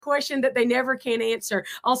question that they never can answer.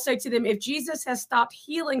 I'll say to them, if Jesus has stopped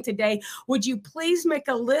healing today, would you please make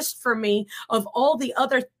a list for me of all the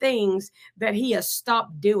other things that he has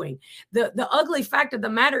stopped doing? The ugly fact of the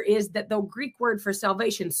matter is that the Greek word for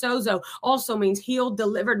salvation, sozo, also means healed,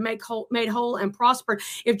 delivered, made whole, and prospered.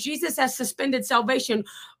 If Jesus has suspended salvation,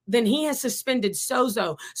 then he has suspended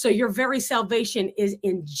sozo. So your very salvation is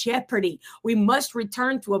in jeopardy. We must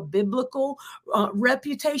return to a biblical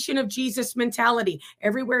reputation of Jesus mentality.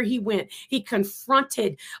 Everywhere he went, he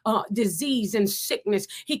confronted disease and sickness.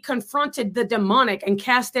 He confronted the demonic and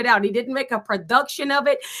cast it out. He didn't make a production of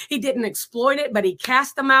it. He didn't exploit it, but he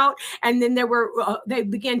cast them out. And then they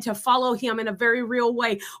began to follow him in a very real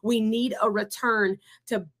way. We need a return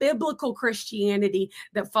to biblical Christianity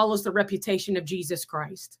that follows the reputation of Jesus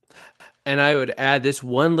Christ. And I would add this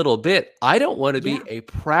one little bit. I don't want to be a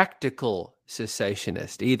practical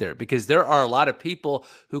cessationist either, because there are a lot of people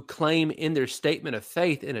who claim in their statement of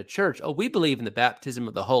faith in a church, oh, we believe in the baptism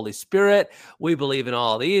of the Holy Spirit. We believe in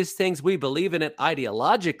all these things. We believe in it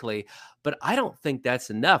ideologically, but I don't think that's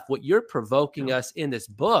enough. What you're provoking us in this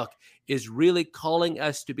book is really calling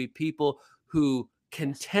us to be people who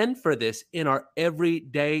contend for this in our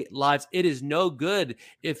everyday lives. It is no good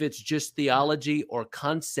if it's just theology or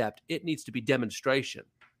concept. It needs to be demonstration.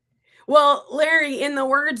 Well, Larry, in the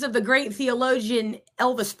words of the great theologian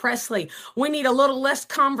Elvis Presley, we need a little less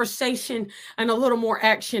conversation and a little more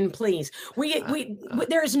action, please.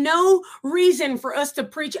 There's no reason for us to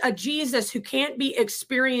preach a Jesus who can't be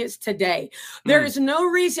experienced today. There is no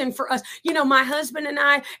reason for us. You know, my husband and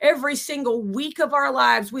I, every single week of our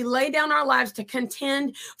lives, we lay down our lives to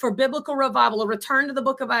contend for biblical revival, a return to the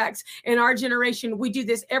book of Acts in our generation. We do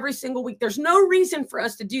this every single week. There's no reason for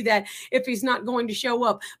us to do that if he's not going to show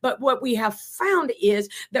up. But what we have found is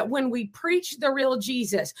that when we preach the real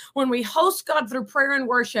Jesus, when we host God through prayer and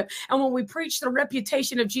worship, and when we preach the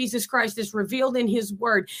reputation of Jesus Christ as revealed in his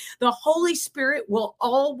word, the Holy Spirit will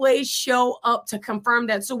always show up to confirm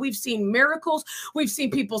that. So we've seen miracles. We've seen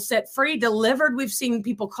people set free, delivered. We've seen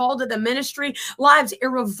people called to the ministry, lives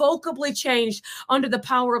irrevocably changed under the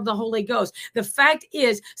power of the Holy Ghost. The fact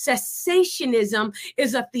is, cessationism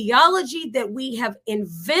is a theology that we have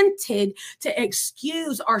invented to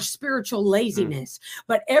excuse our spiritual laziness.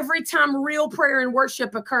 But every time real prayer and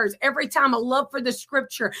worship occurs, every time a love for the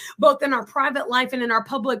scripture, both in our private life and in our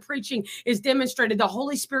public preaching, is demonstrated, the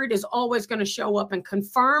Holy Spirit is always going to show up and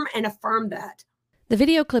confirm and affirm that. The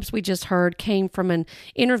video clips we just heard came from an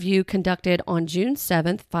interview conducted on June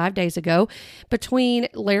 7th, 5 days ago, between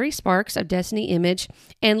Larry Sparks of Destiny Image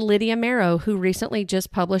and Lydia Marrow, who recently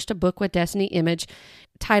just published a book with Destiny Image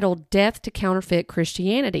titled Death to Counterfeit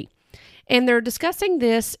Christianity. And they're discussing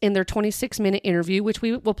this in their 26-minute interview, which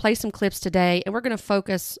we will play some clips today, and we're going to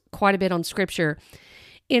focus quite a bit on Scripture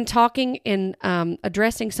in talking and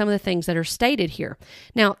addressing some of the things that are stated here.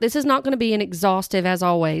 Now, this is not going to be an exhaustive, as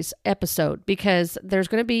always, episode, because there's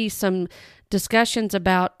going to be some discussions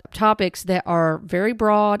about topics that are very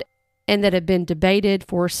broad and that have been debated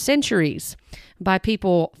for centuries by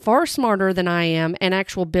people far smarter than I am and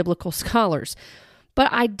actual biblical scholars. But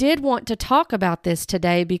I did want to talk about this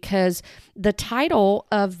today because the title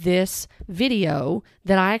of this video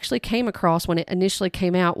that I actually came across when it initially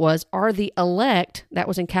came out was, Are the Elect, that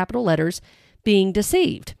was in capital letters, Being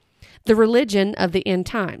Deceived? The Religion of the End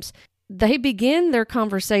Times. They begin their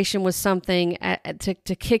conversation with something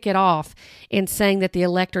to kick it off in saying that the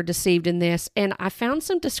elect are deceived in this. And I found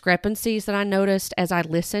some discrepancies that I noticed as I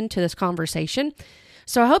listened to this conversation.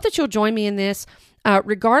 So I hope that you'll join me in this.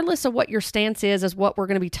 Regardless of what your stance is as what we're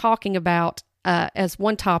going to be talking about as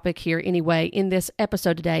one topic here anyway in this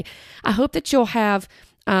episode today, I hope that you'll have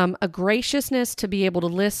a graciousness to be able to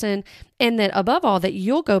listen, and that above all, that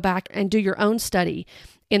you'll go back and do your own study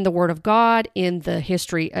in the Word of God, in the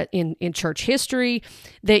history, in church history,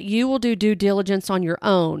 that you will do due diligence on your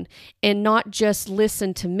own and not just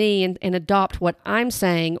listen to me and adopt what I'm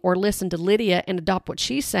saying, or listen to Lydia and adopt what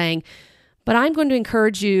she's saying. But I'm going to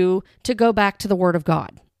encourage you to go back to the Word of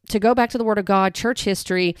God, church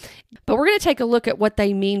history. But we're going to take a look at what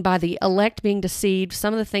they mean by the elect being deceived,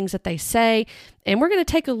 some of the things that they say, and we're going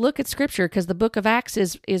to take a look at Scripture because the book of Acts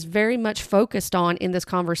is very much focused on in this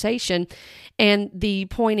conversation. And the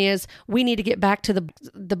point is, we need to get back to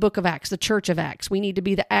the book of Acts, the church of Acts. We need to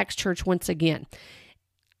be the Acts church once again.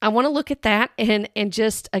 I want to look at that and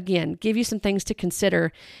just, again, give you some things to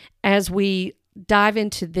consider as we dive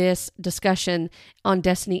into this discussion on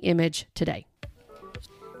Destiny Image today.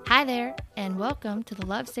 Hi there, and welcome to the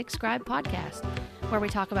Lovesick Scribe podcast, where we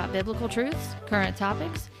talk about biblical truths, current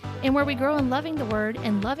topics, and where we grow in loving the Word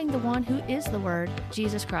and loving the one who is the Word,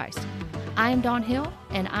 Jesus Christ. I am Dawn Hill,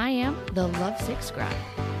 and I am the Lovesick Scribe.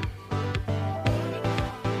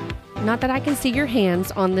 Not that I can see your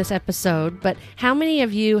hands on this episode, but how many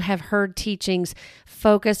of you have heard teachings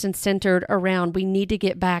focused and centered around we need to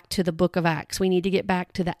get back to the book of Acts. We need to get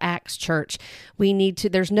back to the Acts church.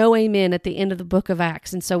 There's no amen at the end of the book of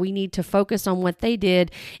Acts. And so we need to focus on what they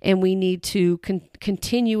did, and we need to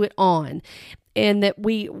continue it on. And that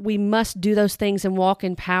we must do those things and walk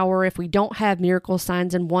in power. If we don't have miracles,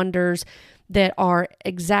 signs, and wonders that are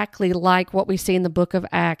exactly like what we see in the book of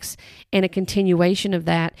Acts and a continuation of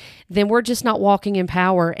that, then we're just not walking in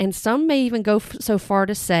power. And some may even go so far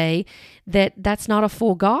to say that that's not a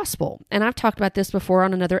full gospel. And I've talked about this before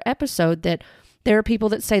on another episode, that there are people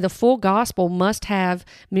that say the full gospel must have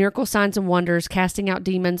miracle signs and wonders, casting out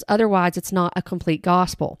demons. Otherwise, it's not a complete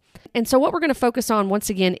gospel. And so what we're going to focus on once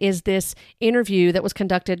again is this interview that was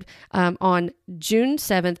conducted on June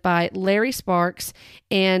 7th by Larry Sparks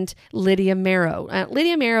and Lydia Marrow.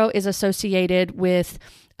 Lydia Marrow is associated with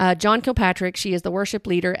John Kilpatrick. She is the worship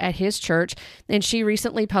leader at his church, and she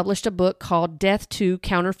recently published a book called Death to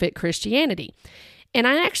Counterfeit Christianity. And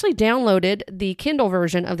I actually downloaded the Kindle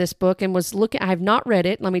version of this book and was looking. I have not read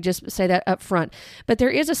it. Let me just say that up front. But there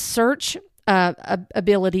is a search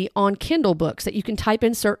ability on Kindle books that you can type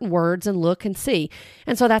in certain words and look and see.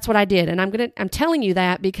 And so that's what I did. And I'm telling you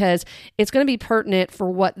that because it's going to be pertinent for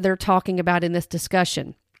what they're talking about in this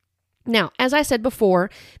discussion. Now, as I said before,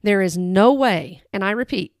 there is no way, and I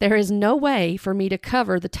repeat, there is no way for me to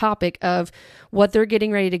cover the topic of what they're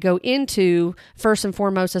getting ready to go into, first and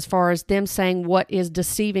foremost, as far as them saying what is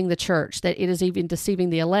deceiving the church, that it is even deceiving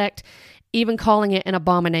the elect, even calling it an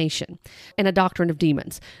abomination and a doctrine of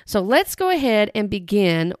demons. So let's go ahead and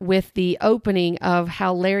begin with the opening of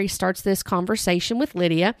how Larry starts this conversation with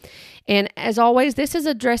Lydia. And as always, this is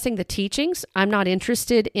addressing the teachings. I'm not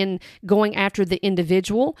interested in going after the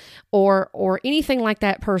individual or anything like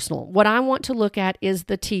that personal. What I want to look at is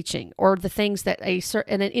the teaching, or the things that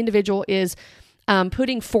an individual is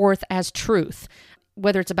putting forth as truth,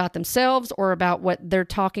 whether it's about themselves or about what they're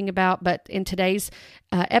talking about. But in today's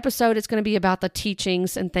episode, it's going to be about the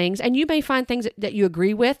teachings and things. And you may find things that you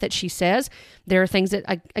agree with that she says. There are things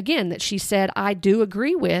that, again, that she said I do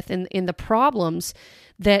agree with in the problems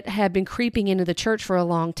that have been creeping into the church for a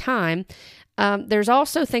long time. There's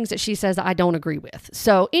also things that she says that I don't agree with.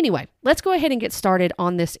 So anyway, let's go ahead and get started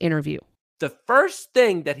on this interview. The first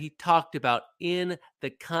thing that he talked about in the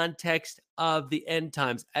context of the end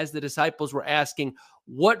times, as the disciples were asking,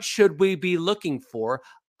 what should we be looking for?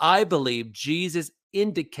 I believe Jesus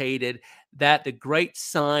indicated that the great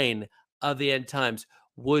sign of the end times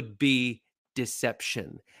would be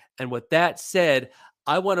deception. And with that said,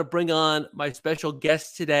 I want to bring on my special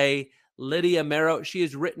guest today, Lydia Marrow. She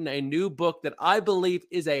has written a new book that I believe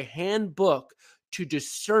is a handbook to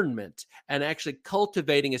discernment and actually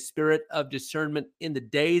cultivating a spirit of discernment in the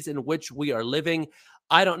days in which we are living.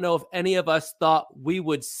 I don't know if any of us thought we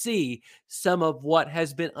would see some of what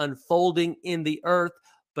has been unfolding in the earth,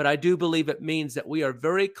 but I do believe it means that we are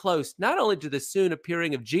very close, not only to the soon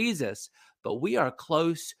appearing of Jesus, but we are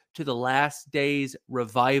close to the last days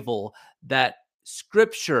revival that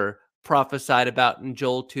Scripture prophesied about in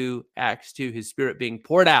Joel 2, Acts 2, his Spirit being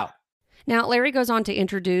poured out. Now, Larry goes on to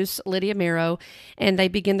introduce Lydia Marrow, and they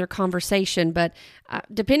begin their conversation. But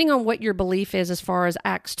depending on what your belief is as far as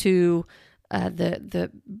Acts 2,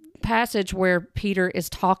 the passage where Peter is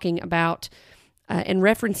talking about and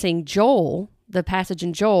referencing Joel, the passage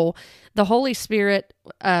in Joel, the Holy Spirit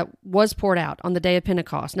was poured out on the day of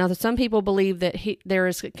Pentecost. Now, some people believe that there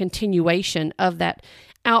is a continuation of that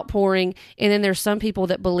outpouring, and then there's some people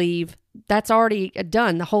that believe that's already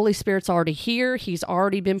done. The Holy Spirit's already here. He's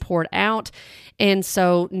already been poured out. And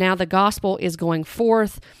so now the gospel is going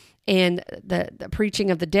forth, and the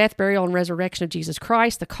preaching of the death, burial, and resurrection of Jesus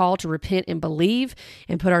Christ, the call to repent and believe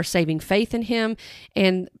and put our saving faith in him.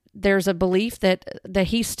 And there's a belief that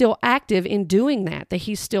he's still active in doing that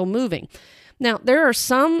he's still moving. Now, there are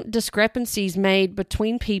some discrepancies made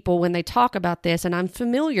between people when they talk about this, and I'm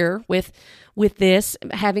familiar with this,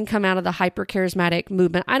 having come out of the hyper-charismatic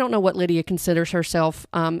movement. I don't know what Lydia considers herself,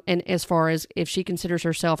 and as far as if she considers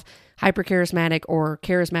herself hyper-charismatic or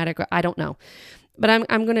charismatic, I don't know. But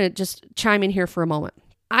I'm going to just chime in here for a moment.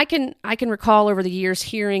 I can recall over the years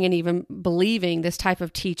hearing and even believing this type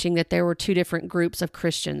of teaching that there were two different groups of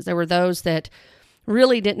Christians. There were those that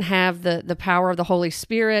really didn't have the power of the Holy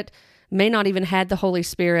Spirit, may not even had the Holy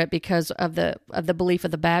Spirit because of the belief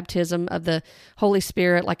of the baptism of the Holy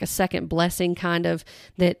Spirit, like a second blessing kind of,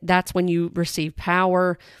 that's when you receive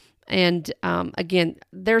power. And again,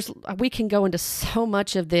 we can go into so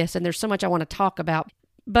much of this, and there's so much I want to talk about.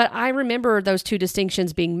 But I remember those two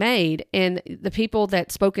distinctions being made, and the people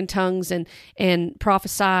that spoke in tongues and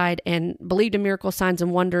prophesied and believed in miracle signs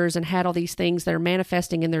and wonders and had all these things that are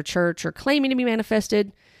manifesting in their church or claiming to be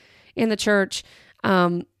manifested in the church,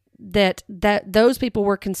 that those people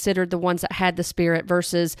were considered the ones that had the Spirit,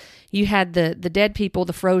 versus you had the dead people,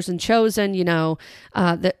 the frozen chosen,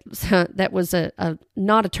 that was a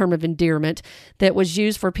not a term of endearment that was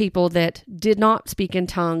used for people that did not speak in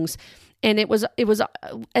tongues. And it was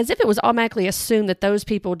as if it was automatically assumed that those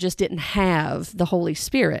people just didn't have the Holy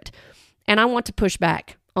Spirit. And I want to push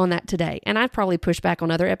back on that today. And I've probably pushed back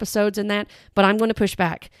on other episodes in that, but I'm going to push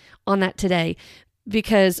back on that today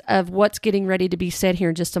because of what's getting ready to be said here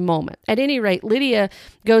in just a moment. At any rate, Lydia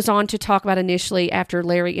goes on to talk about initially, after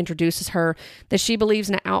Larry introduces her, that she believes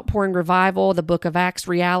in an outpouring revival, the book of Acts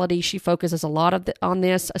reality. She focuses a lot on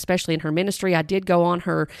this, especially in her ministry. I did go on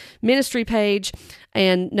her ministry page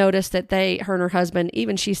and notice that her and her husband,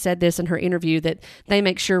 even she said this in her interview, that they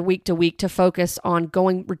make sure week to week to focus on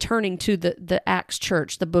returning to the Acts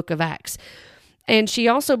church, the book of Acts. And she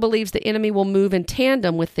also believes the enemy will move in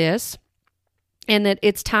tandem with this, and that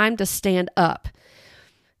it's time to stand up.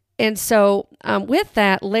 And so with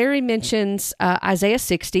that, Larry mentions Isaiah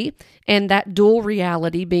 60, and that dual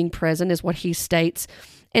reality being present is what he states.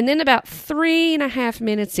 And then about 3.5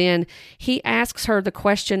 minutes in, he asks her the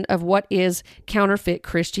question of what is counterfeit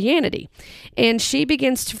Christianity. And she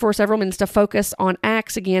begins for several minutes to focus on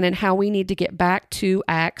Acts again and how we need to get back to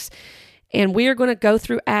Acts. And we are going to go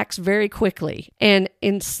through Acts very quickly and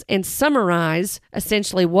summarize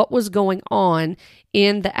essentially what was going on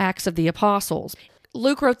in the Acts of the Apostles.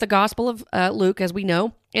 Luke wrote the Gospel of Luke, as we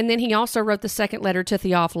know, and then he also wrote the second letter to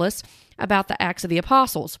Theophilus about the Acts of the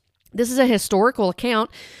Apostles. This is a historical account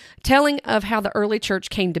telling of how the early church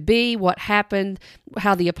came to be, what happened,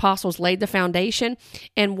 how the apostles laid the foundation,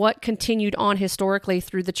 and what continued on historically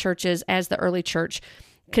through the churches as the early church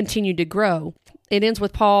continued to grow. It ends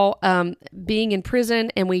with Paul being in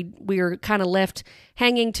prison, and we are kind of left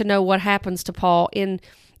hanging to know what happens to Paul in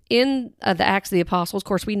the Acts of the Apostles. Of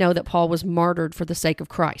course, we know that Paul was martyred for the sake of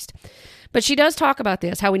Christ. But she does talk about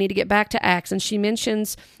this, how we need to get back to Acts, and she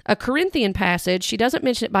mentions a Corinthian passage. She doesn't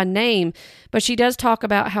mention it by name, but she does talk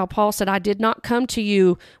about how Paul said, "I did not come to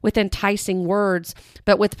you with enticing words,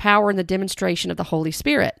 but with power and the demonstration of the Holy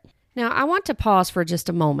Spirit." Now, I want to pause for just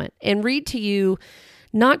a moment and read to you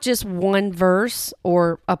not just one verse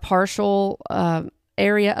or a partial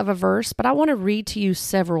area of a verse, but I want to read to you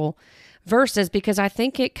several verses because I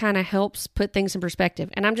think it kind of helps put things in perspective.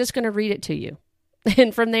 And I'm just going to read it to you.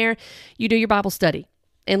 And from there, you do your Bible study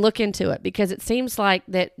and look into it, because it seems like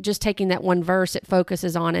that just taking that one verse, it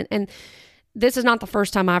focuses on it. And this is not the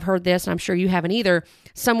first time I've heard this, and I'm sure you haven't either,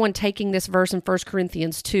 someone taking this verse in 1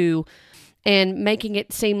 Corinthians 2 and making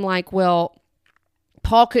it seem like, well,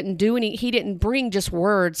 Paul couldn't do he didn't bring just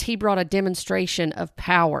words, he brought a demonstration of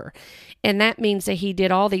power. And that means that he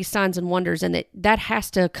did all these signs and wonders, and that has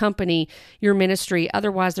to accompany your ministry.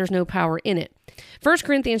 Otherwise, there's no power in it. 1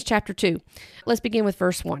 Corinthians chapter 2, let's begin with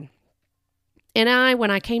verse 1. "And I, when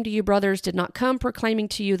I came to you, brothers, did not come proclaiming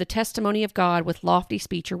to you the testimony of God with lofty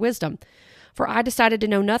speech or wisdom. For I decided to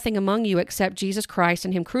know nothing among you except Jesus Christ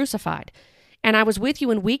and him crucified. And I was with you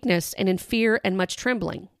in weakness and in fear and much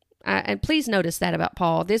trembling." And please notice that about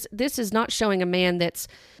Paul. This is not showing a man that's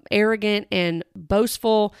arrogant and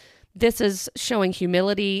boastful. This is showing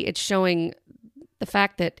humility. It's showing the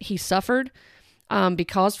fact that he suffered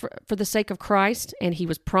because for the sake of Christ, and he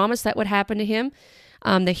was promised that would happen to him,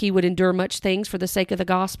 that he would endure much things for the sake of the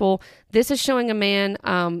gospel. This is showing a man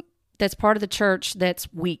that's part of the church that's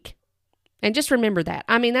weak. And just remember that.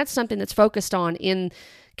 I mean, that's something that's focused on in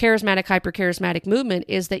charismatic, hyper-charismatic movement,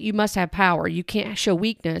 is that you must have power. You can't show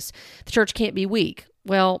weakness. The church can't be weak.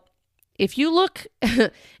 Well, if you look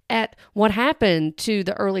at what happened to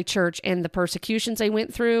the early church and the persecutions they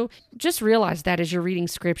went through, just realize that as you're reading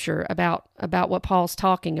scripture about what Paul's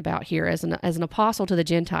talking about here as an apostle to the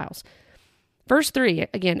Gentiles. Verse 3,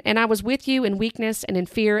 again, "And I was with you in weakness and in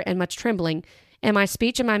fear and much trembling, and my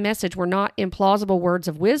speech and my message were not in plausible words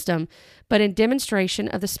of wisdom, but in demonstration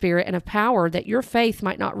of the Spirit and of power, that your faith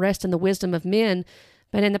might not rest in the wisdom of men,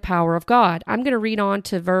 but in the power of God." I'm going to read on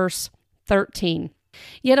to verse 13.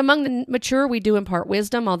 "Yet among the mature we do impart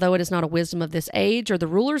wisdom, although it is not a wisdom of this age or the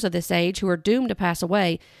rulers of this age who are doomed to pass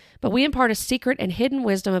away, but we impart a secret and hidden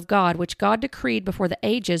wisdom of God, which God decreed before the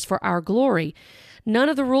ages for our glory. None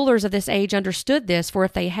of the rulers of this age understood this, for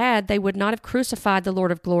if they had, they would not have crucified the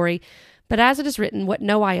Lord of glory. But as it is written, what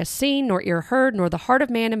no eye has seen, nor ear heard, nor the heart of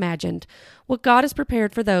man imagined, what God has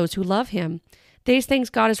prepared for those who love him. These things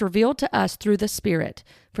God has revealed to us through the Spirit.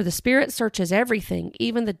 For the Spirit searches everything,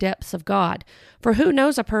 even the depths of God. For who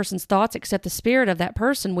knows a person's thoughts except the spirit of that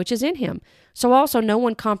person which is in him? So also no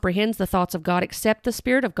one comprehends the thoughts of God except the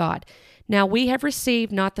Spirit of God. Now we have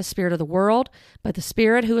received not the spirit of the world, but the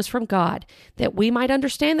Spirit who is from God, that we might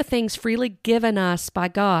understand the things freely given us by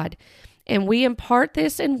God. And we impart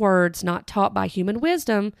this in words not taught by human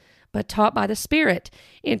wisdom, but taught by the Spirit,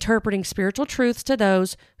 interpreting spiritual truths to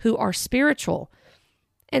those who are spiritual.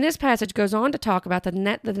 And this passage goes on to talk about the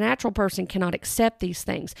natural person cannot accept these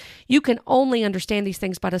things. You can only understand these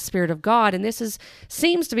things by the Spirit of God, and this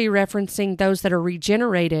seems to be referencing those that are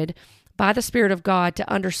regenerated by the Spirit of God to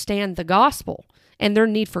understand the gospel and their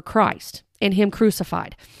need for Christ and Him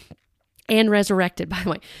crucified and resurrected, by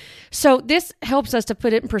the way. So this helps us to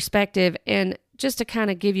put it in perspective, and just to kind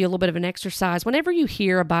of give you a little bit of an exercise. Whenever you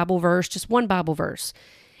hear a Bible verse, just one Bible verse,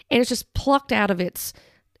 and it's just plucked out of its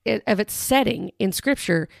setting in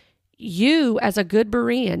Scripture, you as a good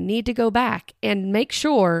Berean need to go back and make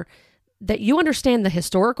sure that you understand the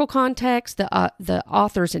historical context, the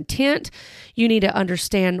author's intent. You need to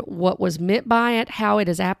understand what was meant by it, how it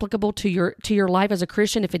is applicable to your life as a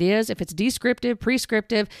Christian, if it's descriptive,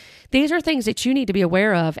 prescriptive. These are things that you need to be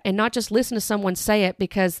aware of, and not just listen to someone say it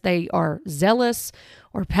because they are zealous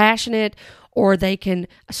or passionate, or they can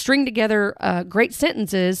string together great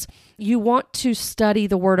sentences. You want to study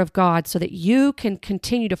the Word of God so that you can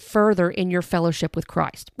continue to further in your fellowship with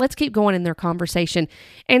Christ. Let's keep going in their conversation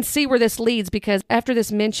and see where this leads, because after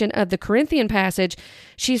this mention of the Corinthian passage,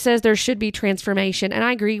 she says there should be transformation, and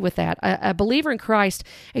I agree with that. A believer in Christ,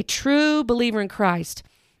 a true believer in Christ,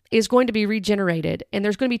 is going to be regenerated, and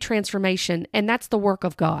there's going to be transformation, and that's the work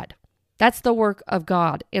of God. That's the work of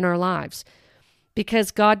God in our lives.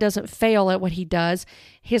 Because God doesn't fail at what He does.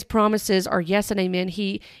 His promises are yes and amen.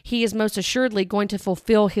 He is most assuredly going to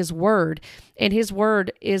fulfill His word, and His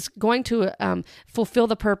word is going to fulfill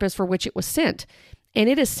the purpose for which it was sent. And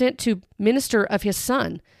it is sent to minister of His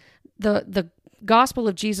Son, the gospel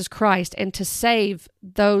of Jesus Christ, and to save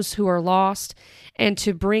those who are lost and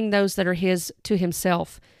to bring those that are His to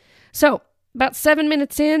Himself. So about 7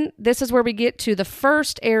 minutes in, this is where we get to the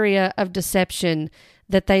first area of deception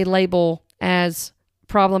that they label as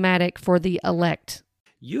problematic for the elect.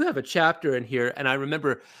 You have a chapter in here, and I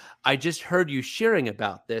remember I just heard you sharing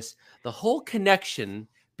about this, the whole connection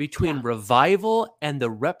between revival and the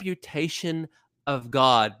reputation of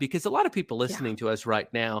God, because a lot of people listening to us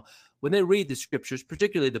right now, when they read the scriptures,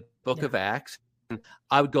 particularly the book of Acts, and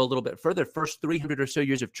I would go a little bit further, first 300 or so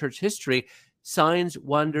years of church history, signs,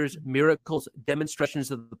 wonders, miracles, demonstrations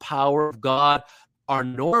of the power of God are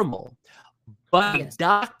normal. But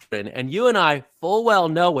doctrine, and you and I full well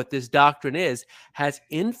know what this doctrine is, has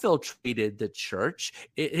infiltrated the church.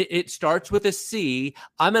 It starts with a C.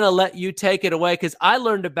 I'm going to let you take it away because I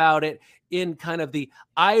learned about it in kind of the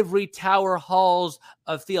ivory tower halls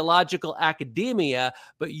of theological academia,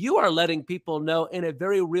 but you are letting people know in a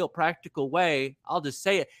very real practical way, I'll just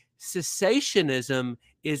say it, cessationism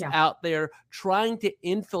is out there trying to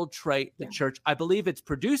infiltrate the church. I believe it's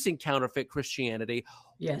producing counterfeit Christianity.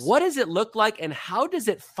 Yes. What does it look like, and how does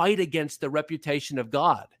it fight against the reputation of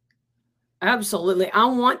God? Absolutely. I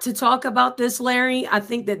want to talk about this, Larry. I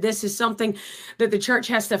think that this is something that the church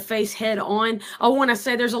has to face head on. I want to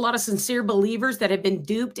say there's a lot of sincere believers that have been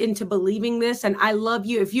duped into believing this. And I love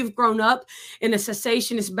you. If you've grown up in a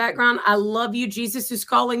cessationist background, I love you. Jesus is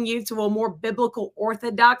calling you to a more biblical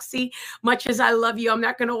orthodoxy. Much as I love you, I'm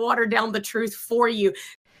not going to water down the truth for you.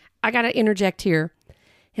 I got to interject here.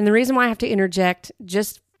 And the reason why I have to interject,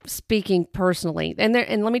 just speaking personally, and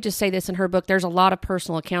let me just say this, in her book, there's a lot of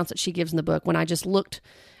personal accounts that she gives in the book. When I just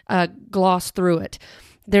glossed through it,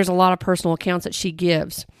 there's a lot of personal accounts that she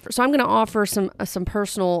gives. So I'm going to offer some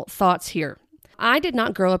personal thoughts here. I did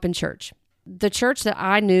not grow up in church. The church that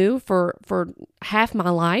I knew for half my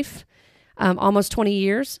life, almost 20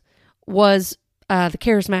 years, was the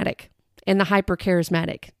charismatic and the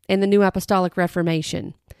hyper-charismatic and the New Apostolic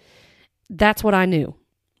Reformation. That's what I knew.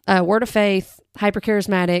 Word of Faith,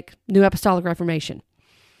 hyper-charismatic, New Apostolic Reformation.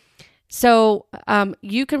 So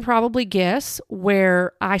you can probably guess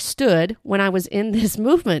where I stood when I was in this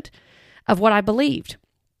movement of what I believed.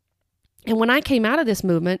 And when I came out of this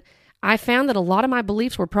movement, I found that a lot of my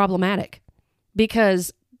beliefs were problematic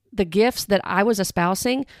because the gifts that I was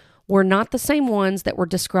espousing were not the same ones that were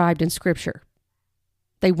described in Scripture.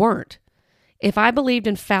 They weren't. If I believed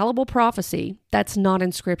in fallible prophecy, that's not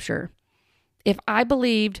in Scripture. If I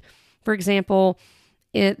believed, for example,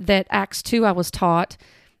 that Acts 2, I was taught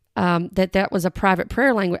that was a private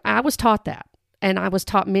prayer language, I was taught that. and I was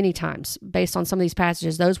taught many times based on some of these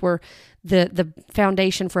passages, those were the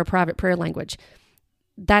foundation for a private prayer language.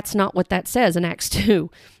 That's not what that says in Acts 2.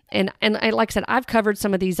 And like I said, I've covered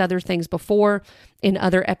some of these other things before in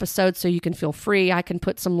other episodes, so you can feel free. I can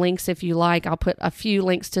put some links if you like. I'll put a few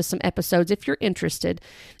links to some episodes if you're interested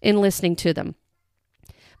in listening to them.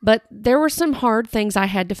 But there were some hard things I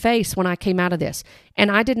had to face when I came out of this. And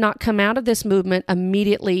I did not come out of this movement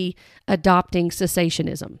immediately adopting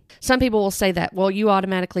cessationism. Some people will say that, well, you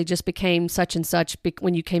automatically just became such and such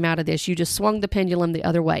when you came out of this. You just swung the pendulum the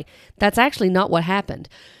other way. That's actually not what happened.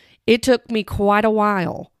 It took me quite a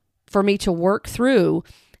while for me to work through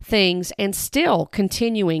things and still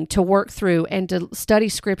continuing to work through and to study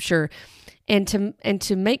Scripture and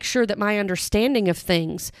to make sure that my understanding of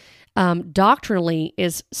things doctrinally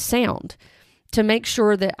is sound, to make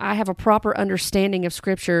sure that I have a proper understanding of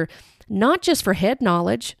Scripture, not just for head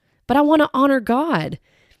knowledge, but I want to honor God.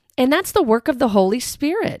 And that's the work of the Holy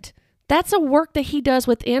Spirit. That's a work that He does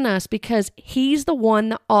within us because He's the one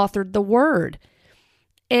that authored the Word.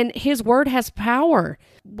 And His Word has power.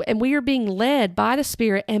 And we are being led by the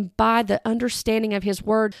Spirit and by the understanding of His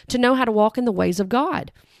Word to know how to walk in the ways of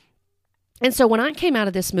God. And so when I came out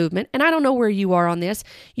of this movement, and I don't know where you are on this,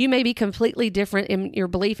 you may be completely different in your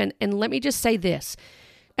belief. And let me just say this,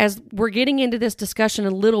 as we're getting into this discussion a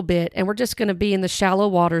little bit, and we're just going to be in the shallow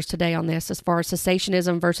waters today on this as far as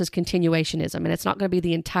cessationism versus continuationism, and it's not going to be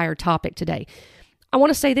the entire topic today. I want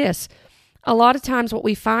to say this. A lot of times what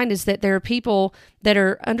we find is that there are people that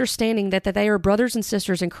are understanding that they are brothers and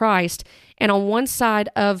sisters in Christ, and on one side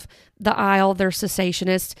of the aisle, they're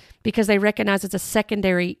cessationists because they recognize it's a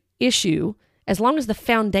secondary issue. As long as the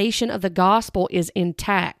foundation of the gospel is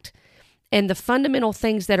intact and the fundamental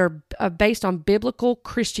things that are based on biblical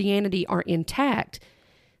Christianity are intact,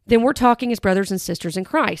 then we're talking as brothers and sisters in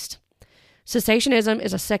Christ. Cessationism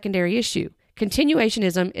is a secondary issue.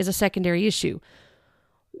 Continuationism is a secondary issue.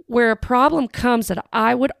 Where a problem comes that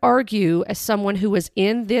I would argue as someone who was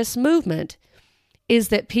in this movement is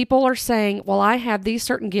that people are saying, well, I have these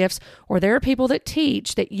certain gifts, or there are people that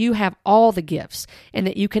teach that you have all the gifts and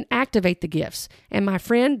that you can activate the gifts. And my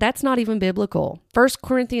friend, that's not even biblical. 1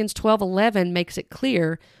 Corinthians 12:11 makes it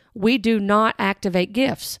clear we do not activate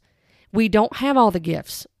gifts. We don't have all the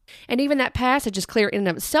gifts. And even that passage is clear in and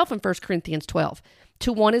of itself in 1 Corinthians 12.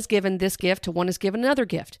 To one is given this gift, to one is given another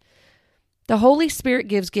gift. The Holy Spirit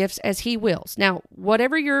gives gifts as He wills. Now,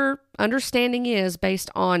 whatever your understanding is based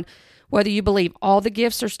on whether you believe all the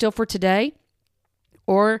gifts are still for today,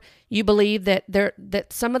 or you believe that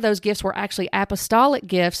some of those gifts were actually apostolic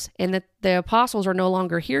gifts and that the apostles are no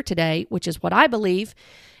longer here today, which is what I believe.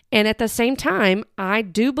 And at the same time, I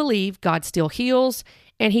do believe God still heals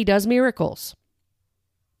and He does miracles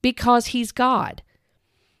because He's God.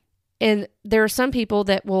 And there are some people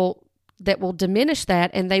that will diminish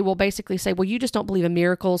that, and they will basically say, well, you just don't believe in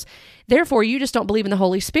miracles. Therefore, you just don't believe in the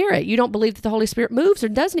Holy Spirit. You don't believe that the Holy Spirit moves or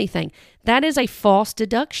does anything. That is a false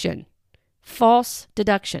deduction. False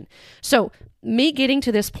deduction. So me getting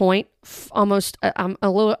to this point, I'm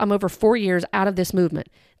over 4 years out of this movement.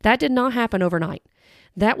 That did not happen overnight.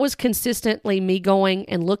 That was consistently me going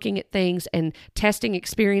and looking at things and testing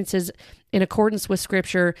experiences in accordance with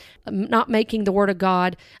Scripture, not making the Word of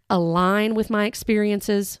God align with my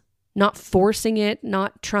experiences, not forcing it,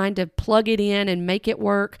 not trying to plug it in and make it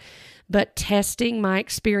work, but testing my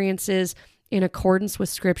experiences in accordance with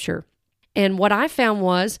Scripture. And what I found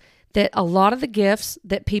was that a lot of the gifts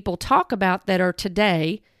that people talk about that are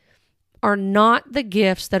today are not the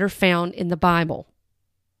gifts that are found in the Bible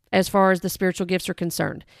as far as the spiritual gifts are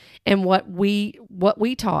concerned. And what we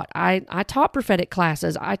taught, I taught prophetic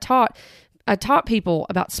classes. I taught people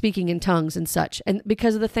about speaking in tongues and such. And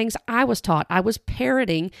because of the things I was taught, I was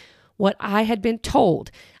parroting what I had been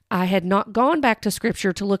told. I had not gone back to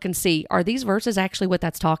Scripture to look and see, are these verses actually what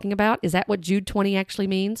that's talking about? Is that what Jude 20 actually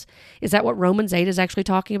means? Is that what Romans 8 is actually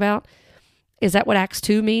talking about? Is that what Acts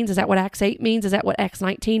 2 means? Is that what Acts 8 means? Is that what Acts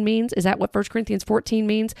 19 means? Is that what 1 Corinthians 14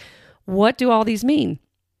 means? What do all these mean?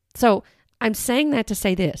 So I'm saying that to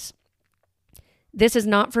say this. This is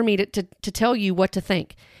not for me to tell you what to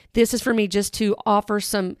think. This is for me just to offer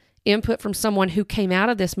some input from someone who came out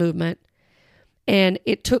of this movement. And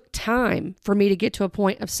it took time for me to get to a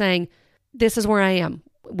point of saying, this is where I am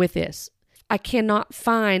with this. I cannot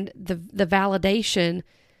find the validation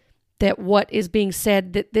that what is being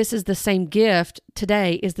said, that this is the same gift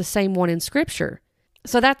today, is the same one in Scripture.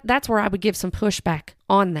 So that's where I would give some pushback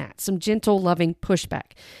on that, some gentle, loving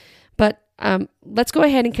pushback. But let's go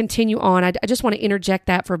ahead and continue on. I just want to interject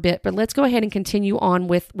that for a bit, but let's go ahead and continue on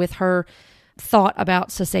with her thought about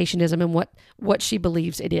cessationism and what she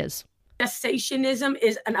believes it is. Cessationism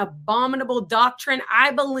is an abominable doctrine.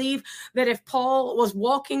 I believe that if Paul was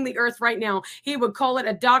walking the earth right now, he would call it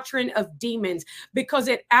a doctrine of demons, because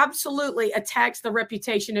it absolutely attacks the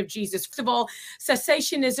reputation of Jesus. First of all,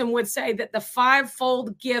 cessationism would say that the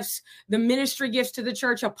fivefold gifts, the ministry gifts to the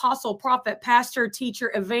church, apostle, prophet, pastor,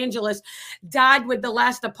 teacher, evangelist, died with the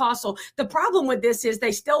last apostle. The problem with this is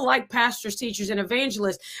they still like pastors, teachers, and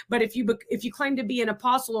evangelists, but if you claim to be an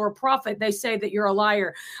apostle or a prophet, they say that you're a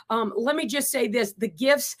liar. Let me just say this: the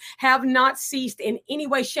gifts have not ceased in any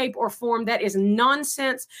way, shape, or form. That is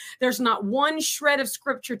nonsense. There's not one shred of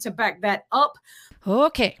scripture to back that up.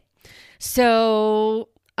 Okay. So,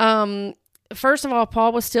 first of all,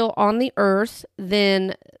 Paul was still on the earth,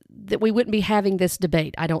 then that we wouldn't be having this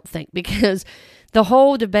debate, I don't think, because the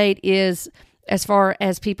whole debate is, as far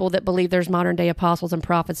as people that believe there's modern day apostles and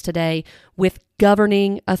prophets today with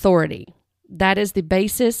governing authority. That is the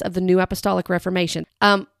basis of the New Apostolic Reformation.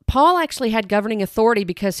 Paul actually had governing authority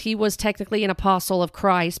because he was technically an apostle of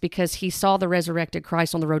Christ, because he saw the resurrected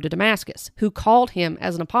Christ on the road to Damascus, who called him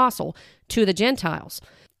as an apostle to the Gentiles.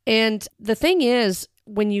 And the thing is,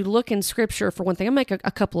 when you look in Scripture, for one thing, I'll make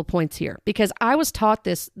a couple of points here, because I was taught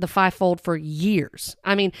the fivefold for years.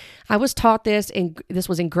 I mean, I was taught this, and this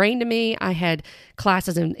was ingrained to me. I had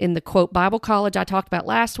classes in the, quote, Bible college I talked about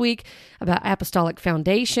last week, about apostolic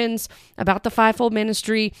foundations, about the fivefold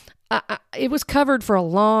ministry. It was covered for a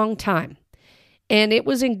long time. And it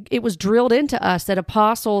was drilled into us that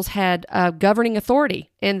apostles had governing authority,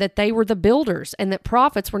 and that they were the builders, and that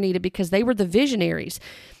prophets were needed because they were the visionaries.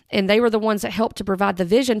 And they were the ones that helped to provide the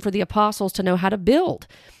vision for the apostles to know how to build,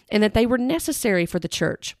 and that they were necessary for the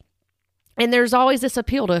church. And there's always this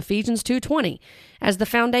appeal to Ephesians 2:20 as the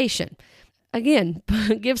foundation. Again,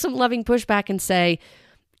 give some loving pushback and say,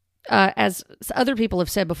 as other people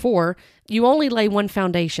have said before, you only lay one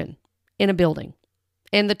foundation in a building.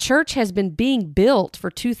 And the church has been being built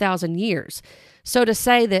for 2,000 years. So to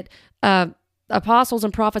say that apostles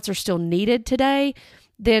and prophets are still needed today,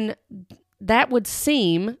 then that would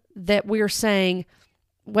seem that we're saying,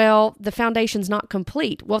 well, the foundation's not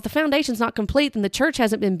complete. Well, if the foundation's not complete, then the church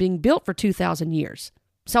hasn't been being built for 2,000 years.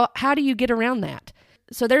 So how do you get around that?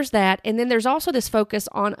 So there's that. And then there's also this focus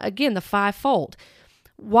on, again, the fivefold.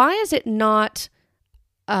 Why is it not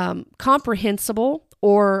comprehensible,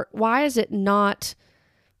 or why is it not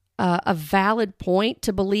a valid point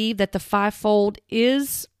to believe that the fivefold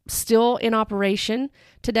is still in operation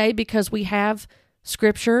today, because we have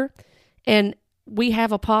Scripture and we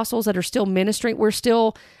have apostles that are still ministering? We're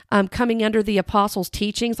still coming under the apostles'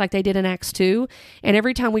 teachings like they did in Acts 2. And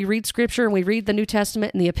every time we read Scripture and we read the New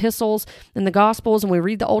Testament and the epistles and the Gospels and we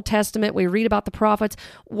read the Old Testament, we read about the prophets,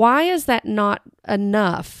 why is that not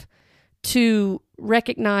enough to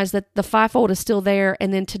recognize that the fivefold is still there?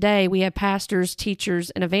 And then today we have pastors, teachers,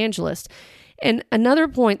 and evangelists. And another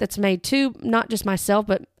point that's made too, not just myself,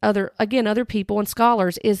 but other people and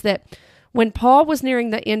scholars, is that when Paul was nearing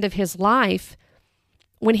the end of his life,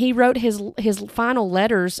 when he wrote his final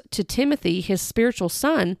letters to Timothy, his spiritual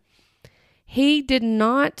son, he did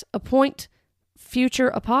not appoint future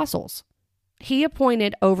apostles. He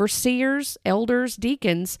appointed overseers, elders,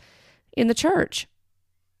 deacons in the church.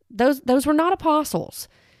 Those were not apostles.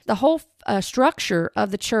 The whole structure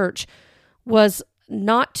of the church was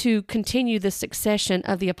not to continue the succession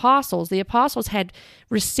of the apostles. The apostles had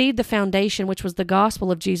received the foundation, which was the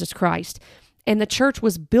gospel of Jesus Christ, and the church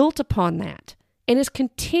was built upon that and is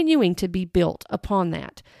continuing to be built upon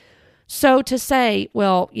that. So to say,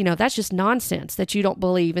 well, that's just nonsense that you don't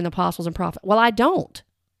believe in the apostles and prophets. Well, I don't.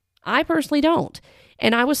 I personally don't.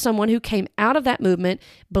 And I was someone who came out of that movement,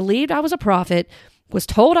 believed I was a prophet, was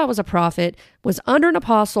told I was a prophet, was under an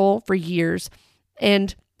apostle for years,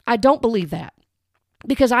 and I don't believe that.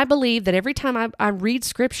 Because I believe that every time I read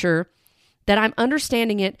Scripture, that I'm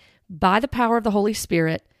understanding it by the power of the Holy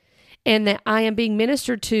Spirit, and that I am being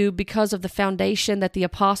ministered to because of the foundation that the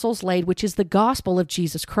apostles laid, which is the gospel of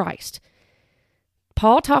Jesus Christ.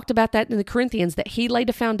 Paul talked about that in the Corinthians, that he laid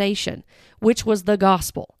a foundation, which was the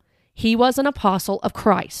gospel. He was an apostle of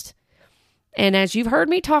Christ. And as you've heard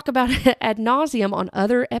me talk about ad nauseum on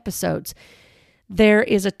other episodes, there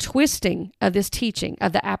is a twisting of this teaching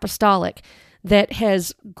of the apostolic that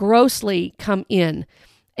has grossly come in,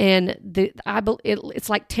 and it's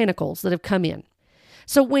like tentacles that have come in.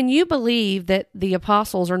 So when you believe that the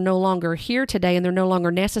apostles are no longer here today and they're no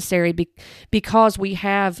longer necessary because we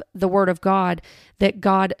have the Word of God, that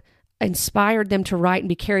God inspired them to write and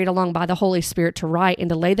be carried along by the Holy Spirit to write and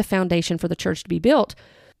to lay the foundation for the church to be built,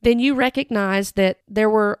 then you recognize that there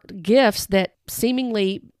were gifts that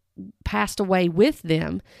seemingly passed away with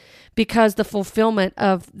them, because the fulfillment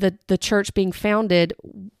of the church being founded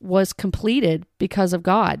was completed because of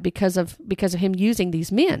God, because of him using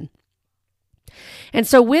these men. And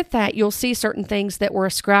so with that, you'll see certain things that were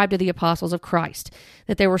ascribed to the apostles of Christ,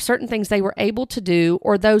 that there were certain things they were able to do,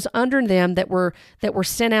 or those under them that were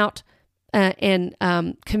sent out and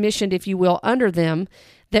commissioned, if you will, under them,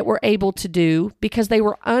 that were able to do because they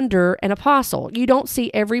were under an apostle. You don't see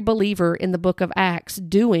every believer in the book of Acts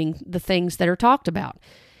doing the things that are talked about.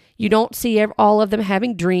 You don't see all of them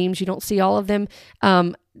having dreams. You don't see all of them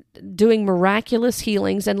doing miraculous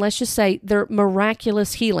healings. And let's just say they're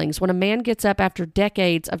miraculous healings. When a man gets up after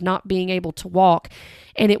decades of not being able to walk,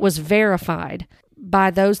 and it was verified by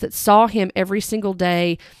those that saw him every single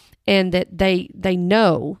day, and that they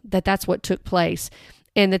know that that's what took place,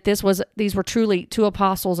 and that these were truly two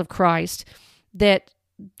apostles of Christ, that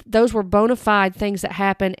those were bona fide things that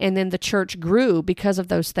happened, and then the church grew because of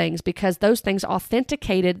those things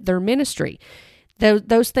authenticated their ministry.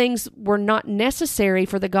 Those things were not necessary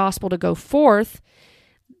for the gospel to go forth.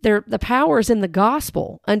 The power is in the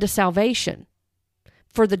gospel unto salvation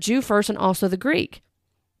for the Jew first and also the Greek.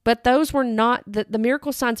 But those were not, the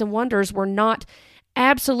miracle signs and wonders were not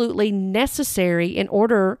absolutely necessary in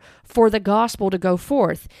order for the gospel to go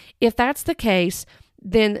forth. If that's the case,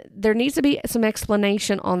 then there needs to be some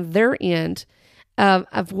explanation on their end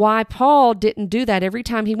of why Paul didn't do that every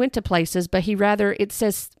time he went to places, but he rather, it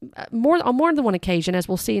says on more than one occasion, as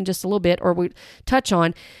we'll see in just a little bit, or we touch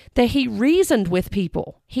on, that he reasoned with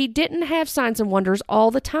people. He didn't have signs and wonders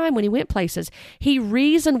all the time when he went places. He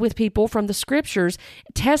reasoned with people from the scriptures,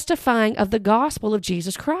 testifying of the gospel of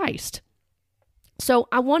Jesus Christ. So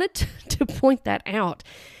I wanted to point that out,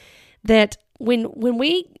 that when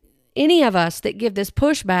we, any of us that give this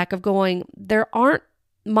pushback of going, there aren't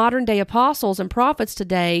modern day apostles and prophets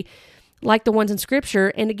today like the ones in Scripture.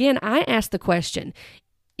 And again, I ask the question,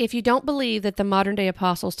 if you don't believe that the modern day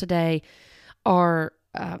apostles today are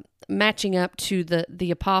matching up to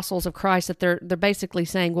the apostles of Christ, that they're basically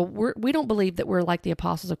saying, well, we don't believe that we're like the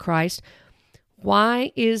apostles of Christ.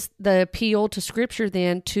 Why is the appeal to Scripture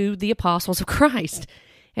then to the apostles of Christ?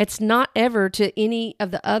 It's not ever to any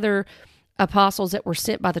of the other apostles that were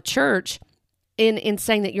sent by the church in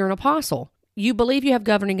saying that you're an apostle. You believe you have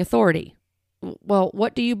governing authority. Well,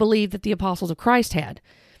 what do you believe that the apostles of Christ had?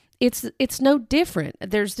 It's no different.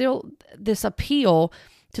 There's still this appeal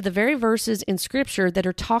to the very verses in Scripture that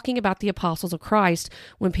are talking about the apostles of Christ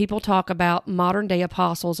when people talk about modern day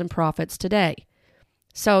apostles and prophets today.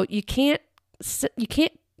 So you can't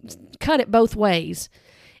cut it both ways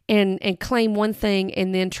and claim one thing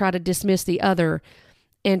and then try to dismiss the other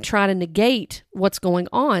and try to negate what's going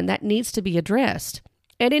on. That needs to be addressed.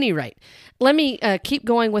 At any rate, let me keep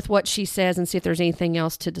going with what she says and see if there's anything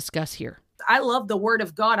else to discuss here. I love the word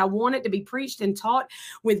of God. I want it to be preached and taught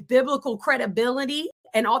with biblical credibility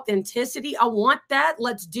and authenticity. I want that.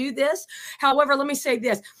 Let's do this. However, let me say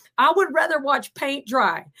this. I would rather watch paint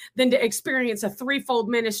dry than to experience a threefold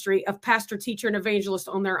ministry of pastor, teacher, and evangelist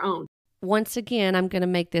on their own. Once again, I'm going to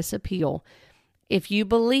make this appeal. If you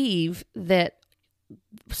believe that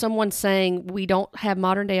someone saying we don't have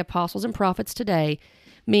modern day apostles and prophets today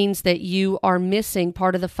means that you are missing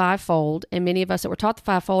part of the fivefold, and many of us that were taught the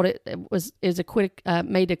fivefold is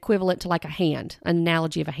made equivalent to like a hand, an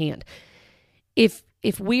analogy of a hand. If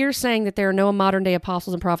we're saying that there are no modern day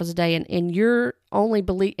apostles and prophets today, and you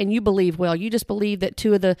believe, well, you just believe that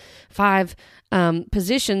two of the five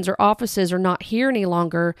positions or offices are not here any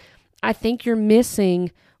longer, I think you're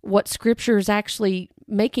missing what Scripture is actually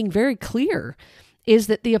making very clear, is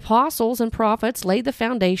that the apostles and prophets laid the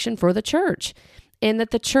foundation for the church, and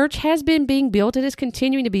that the church has been being built. It is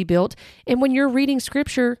continuing to be built. And when you're reading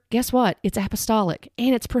Scripture, guess what? It's apostolic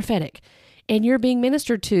and it's prophetic. And you're being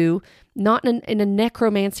ministered to, not in a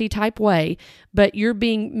necromancy type way, but you're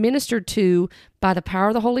being ministered to by the power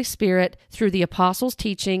of the Holy Spirit through the apostles'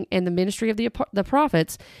 teaching and the ministry of the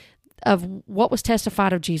prophets of what was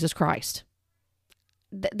testified of Jesus Christ.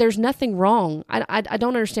 There's nothing wrong. I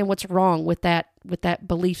don't understand what's wrong with that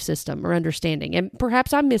belief system or understanding. And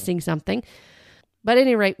perhaps I'm missing something. But at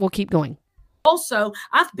any rate, we'll keep going. Also,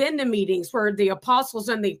 I've been to meetings where the apostles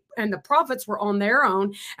and the prophets were on their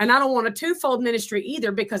own, and I don't want a twofold ministry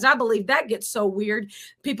either, because I believe that gets so weird.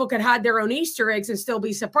 People could hide their own Easter eggs and still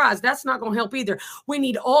be surprised. That's not going to help either. We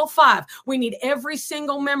need all five. We need every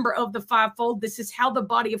single member of the fivefold. This is how the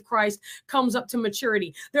body of Christ comes up to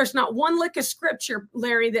maturity. There's not one lick of Scripture,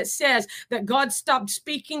 Larry, that says that God stopped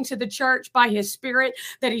speaking to the church by His Spirit,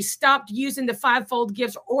 that He stopped using the fivefold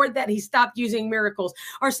gifts, or that He stopped using miracles.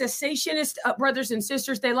 Our cessationist brothers and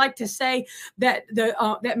sisters, they like to say that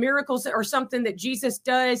that miracles are something that Jesus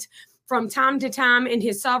does from time to time in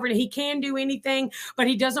his sovereignty. He can do anything, but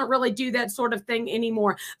he doesn't really do that sort of thing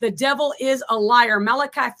anymore. The devil is a liar.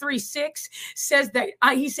 Malachi 3:6 says that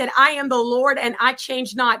he said, I am the Lord and I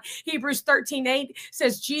change not. Hebrews 13:8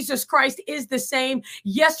 says Jesus Christ is the same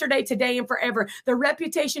yesterday, today, and forever. The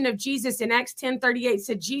reputation of Jesus in Acts 10:38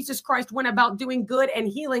 said Jesus Christ went about doing good and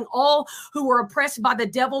healing all who were oppressed by the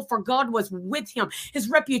devil, for God was with him. His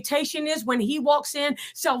reputation is when he walks in,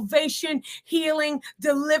 salvation, healing,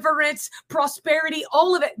 deliverance, prosperity,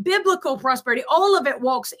 all of it, biblical prosperity, all of it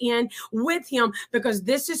walks in with him, because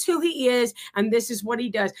this is who he is and this is what he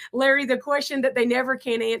does. Larry, the question that they never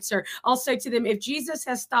can answer, I'll say to them, if Jesus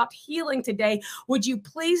has stopped healing today, would you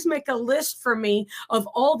please make a list for me of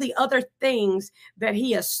all the other things that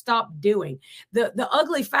he has stopped doing? The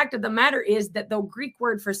ugly fact of the matter is that the Greek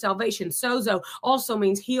word for salvation, sozo, also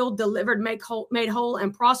means healed, delivered, made whole,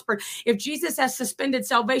 and prospered. If Jesus has suspended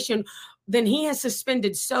salvation, then he has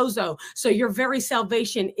suspended sozo. So your very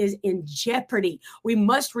salvation is in jeopardy. We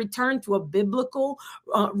must return to a biblical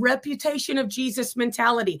reputation of Jesus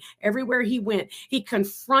mentality. Everywhere he went, he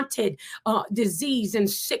confronted disease and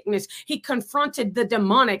sickness. He confronted the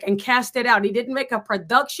demonic and cast it out. He didn't make a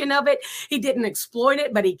production of it. He didn't exploit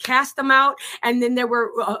it, but he cast them out. And then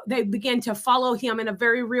they began to follow him in a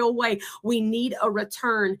very real way. We need a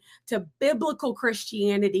return to biblical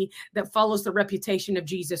Christianity that follows the reputation of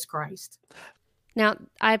Jesus Christ. Now,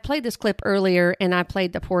 I played this clip earlier, and I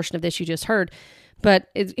played the portion of this you just heard, but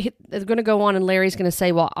it's going to go on, and Larry's going to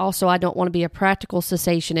say, well, also, I don't want to be a practical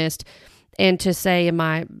cessationist, and to say in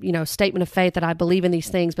my statement of faith that I believe in these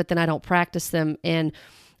things, but then I don't practice them, and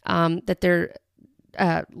that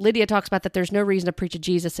Lydia talks about that there's no reason to preach a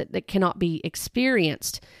Jesus that cannot be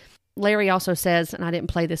experienced. Larry also says, and I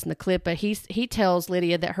didn't play this in the clip, but he tells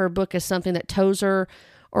Lydia that her book is something that Tozer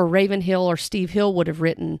or Ravenhill or Steve Hill would have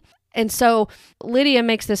written. And so Lydia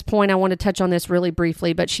makes this point. I want to touch on this really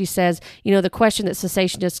briefly, but she says, the question that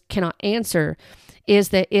cessationists cannot answer is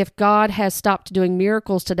that if God has stopped doing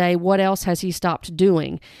miracles today, what else has he stopped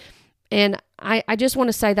doing? And I just want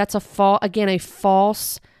to say that's a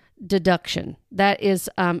false deduction. That is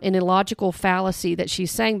an illogical fallacy that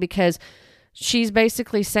she's saying, because she's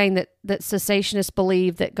basically saying that cessationists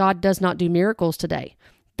believe that God does not do miracles today.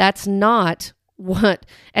 That's not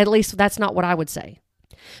at least that's not what I would say.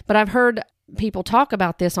 But I've heard people talk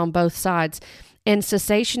about this on both sides, and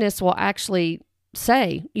cessationists will actually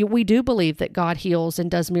say, we do believe that God heals and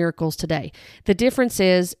does miracles today. The difference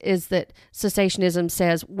is that cessationism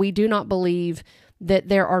says we do not believe that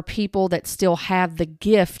there are people that still have the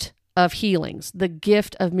gift of healings, the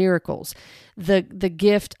gift of miracles, the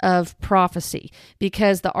gift of prophecy,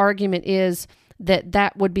 because the argument is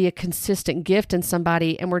that would be a consistent gift in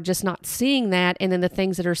somebody, and we're just not seeing that. And then the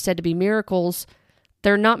things that are said to be miracles,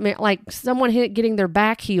 they're not like someone getting their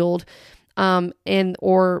back healed,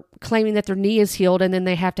 or claiming that their knee is healed, and then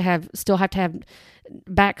they still have to have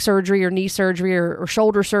back surgery or knee surgery or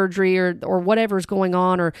shoulder surgery or whatever's going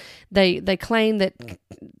on, or they claim that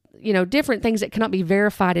different things that cannot be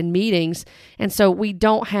verified in meetings, and so we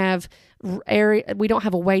don't have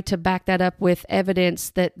a way to back that up with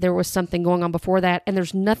evidence that there was something going on before that. And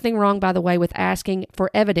there's nothing wrong, by the way, with asking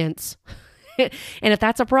for evidence. And if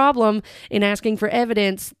that's a problem in asking for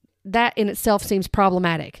evidence, that in itself seems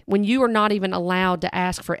problematic. When you are not even allowed to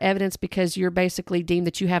ask for evidence because you're basically deemed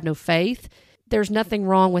that you have no faith, there's nothing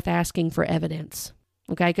wrong with asking for evidence,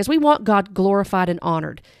 okay? Because we want God glorified and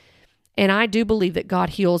honored. And I do believe that God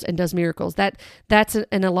heals and does miracles. That's an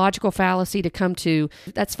illogical fallacy to come to.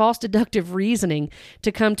 That's false deductive reasoning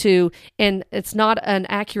to come to, and it's not an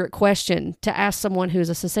accurate question to ask someone who's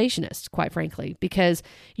a cessationist, quite frankly, because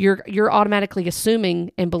you're automatically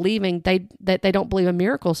assuming and believing that they don't believe in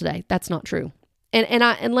miracles today. That's not true.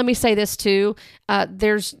 And let me say this too.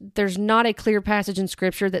 There's not a clear passage in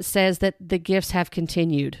Scripture that says that the gifts have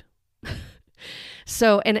continued.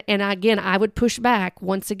 So, and again, I would push back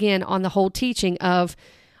once again on the whole teaching of,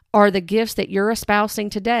 are the gifts that you're espousing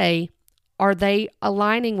today, are they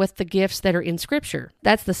aligning with the gifts that are in Scripture?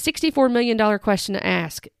 That's the $64 million question to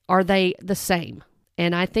ask. Are they the same?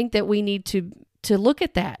 And I think that we need to look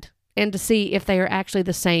at that and to see if they are actually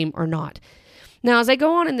the same or not. Now, as I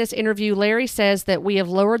go on in this interview, Larry says that we have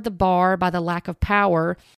lowered the bar by the lack of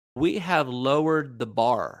power. We have lowered the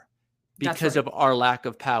bar because of our lack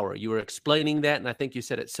of power. You were explaining that, and I think you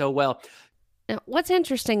said it so well. Now, what's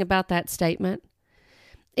interesting about that statement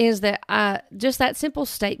is that just that simple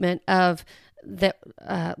statement of that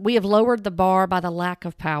we have lowered the bar by the lack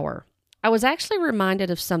of power. I was actually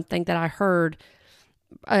reminded of something that I heard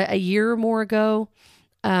a year or more ago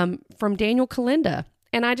from Daniel Kalinda.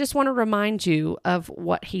 And I just want to remind you of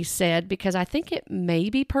what he said, because I think it may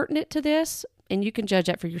be pertinent to this, and you can judge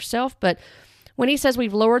that for yourself. But when he says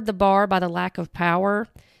we've lowered the bar by the lack of power,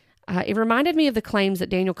 it reminded me of the claims that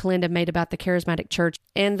Daniel Kalinda made about the charismatic church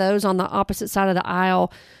and those on the opposite side of the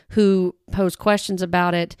aisle who pose questions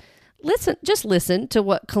about it. Just listen to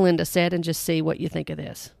what Kalinda said and just see what you think of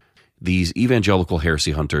this. These evangelical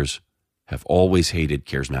heresy hunters have always hated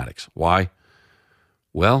charismatics. Why?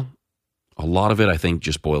 Well, a lot of it, I think,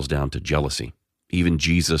 just boils down to jealousy. Even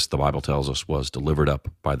Jesus, the Bible tells us, was delivered up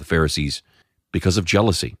by the Pharisees because of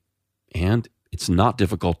jealousy. And it's not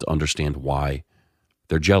difficult to understand why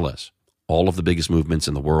they're jealous. All of the biggest movements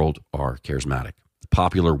in the world are charismatic.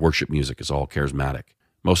 Popular worship music is all charismatic.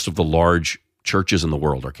 Most of the large churches in the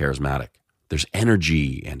world are charismatic. There's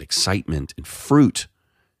energy and excitement and fruit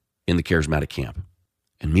in the charismatic camp.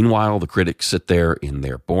 And meanwhile, the critics sit there in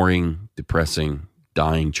their boring, depressing,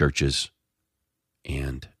 dying churches,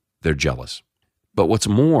 and they're jealous. But what's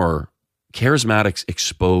more, charismatics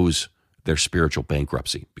expose their spiritual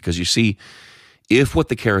bankruptcy. Because you see, if what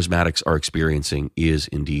the charismatics are experiencing is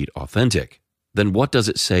indeed authentic, then what does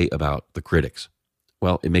it say about the critics?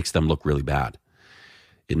 Well, it makes them look really bad.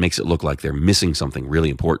 It makes it look like they're missing something really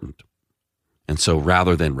important. And so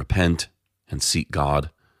rather than repent and seek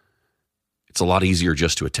God, it's a lot easier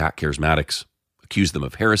just to attack charismatics, accuse them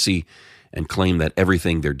of heresy, and claim that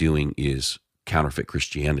everything they're doing is counterfeit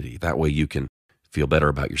Christianity. That way you can feel better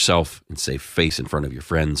about yourself and save face in front of your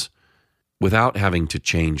friends without having to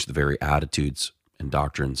change the very attitudes and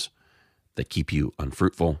doctrines that keep you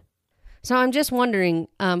unfruitful. So I'm just wondering,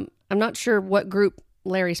 I'm not sure what group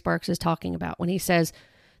Larry Sparks is talking about when he says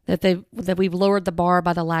that we've lowered the bar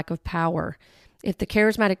by the lack of power. If the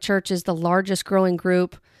charismatic church is the largest growing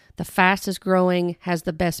group, the fastest growing, has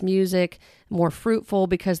the best music, more fruitful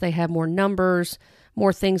because they have more numbers,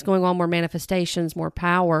 more things going on, more manifestations, more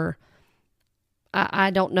power,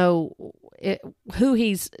 I don't know who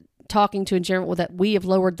he's talking to in general, that we have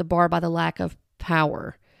lowered the bar by the lack of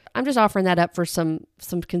power. I'm just offering that up for some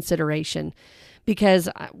consideration, because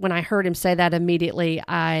when I heard him say that, immediately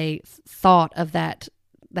I thought of that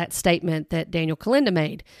statement that Daniel Kalinda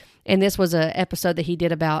made. And this was an episode that he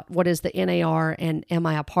did about what is the NAR and am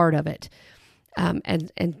I a part of it?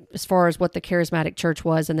 And as far as what the charismatic church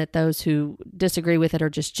was, and that those who disagree with it are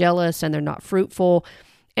just jealous and they're not fruitful.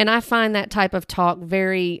 And I find that type of talk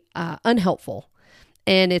very unhelpful.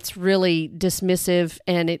 And it's really dismissive,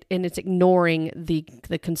 and it's ignoring the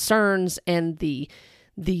concerns and the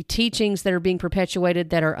teachings that are being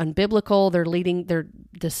perpetuated that are unbiblical. They're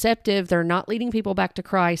deceptive. They're not leading people back to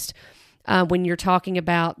Christ. When you're talking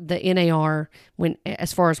about the NAR,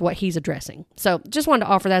 as far as what he's addressing. So just wanted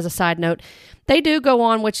to offer that as a side note. They do go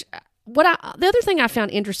on, the other thing I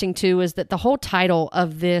found interesting too is that the whole title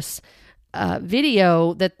of this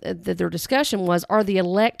video that their discussion was, "Are the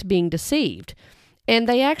elect being deceived?" And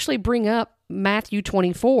they actually bring up Matthew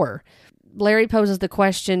 24. Larry poses the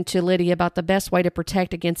question to Lydia about the best way to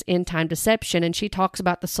protect against end-time deception, and she talks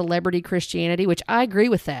about the celebrity Christianity, which I agree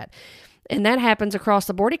with that. And that happens across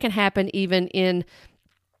the board. It can happen even in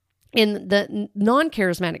the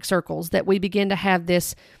non-charismatic circles, that we begin to have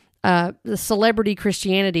this the celebrity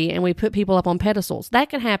Christianity, and we put people up on pedestals. That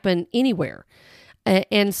can happen anywhere.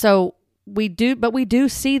 And so we do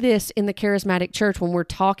see this in the charismatic church. When we're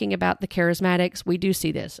talking about the charismatics, we do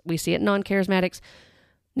see this. We see it in non-charismatics.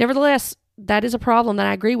 Nevertheless, that is a problem that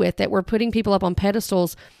I agree with, that we're putting people up on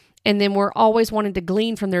pedestals, and then we're always wanting to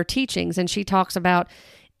glean from their teachings. And she talks about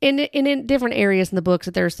in different areas in the books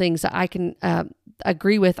that there's things that I can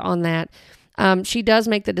agree with on that. She does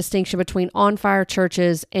make the distinction between on-fire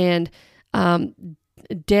churches and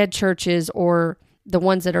dead churches, or the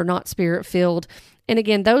ones that are not spirit-filled. And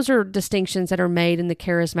again, those are distinctions that are made in the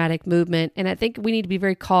charismatic movement, and I think we need to be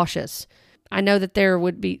very cautious. I know that there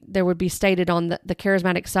would be stated on the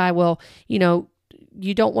charismatic side, well, you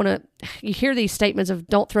don't want to, you hear these statements of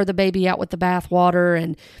don't throw the baby out with the bathwater,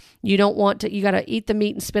 and you don't want to, you got to eat the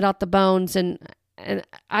meat and spit out the bones. And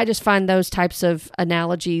I just find those types of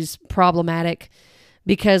analogies problematic,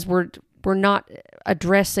 because we're not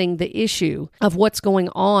addressing the issue of what's going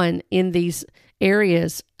on in these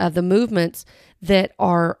areas of the movements that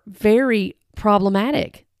are very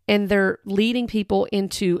problematic. And they're leading people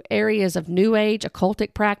into areas of New Age,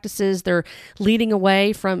 occultic practices. They're leading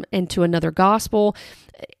away into another gospel.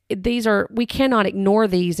 We cannot ignore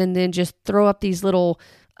these and then just throw up these little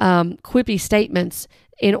quippy statements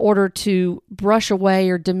in order to brush away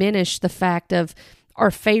or diminish the fact of our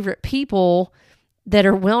favorite people that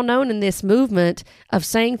are well known in this movement of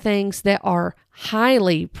saying things that are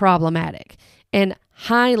highly problematic and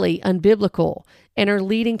highly unbiblical and are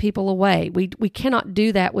leading people away. We cannot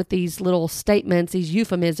do that with these little statements, these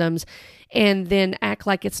euphemisms, and then act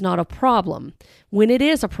like it's not a problem when it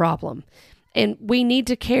is a problem. And we need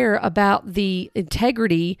to care about the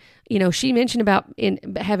integrity. She mentioned about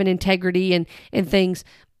having integrity and things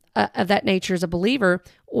of that nature as a believer.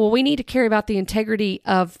 Well, we need to care about the integrity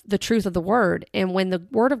of the truth of the word. And when the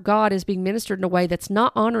word of God is being ministered in a way that's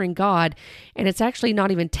not honoring God, and it's actually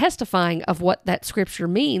not even testifying of what that scripture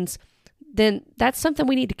means, then that's something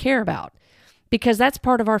we need to care about, because that's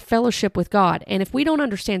part of our fellowship with God. And if we don't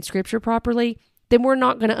understand scripture properly, then we're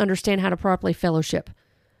not going to understand how to properly fellowship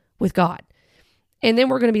with God. And then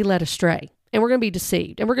we're going to be led astray, and we're going to be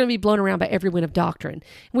deceived, and we're going to be blown around by every wind of doctrine. And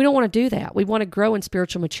we don't want to do that. We want to grow in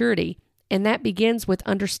spiritual maturity, and that begins with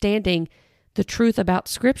understanding the truth about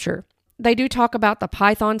Scripture. They do talk about the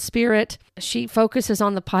Python spirit. She focuses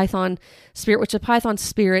on the Python spirit, which the Python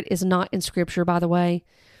spirit is not in Scripture, by the way.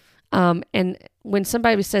 And when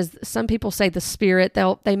somebody says, some people say the spirit,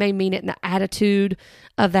 they may mean it in the attitude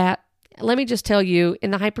of that. Let me just tell you,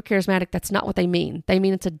 in the hypercharismatic, that's not what they mean. They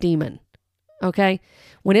mean it's a demon. Okay.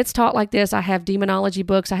 When it's taught like this, I have demonology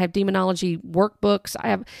books. I have demonology workbooks.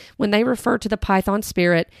 When they refer to the Python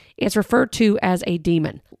spirit, it's referred to as a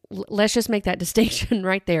demon. Let's just make that distinction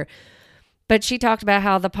right there. But she talked about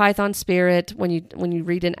how the Python spirit, when you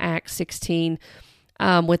read in Acts 16,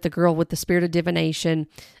 with the girl with the spirit of divination,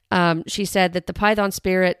 she said that the Python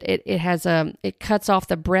spirit, it cuts off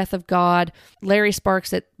the breath of God. Larry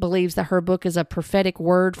Sparks believes that her book is a prophetic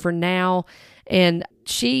word for now. And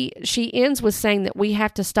she ends with saying that we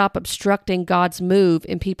have to stop obstructing God's move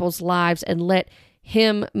in people's lives and let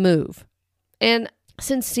him move. And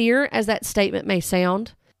sincere as that statement may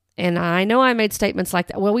sound, and I know I made statements like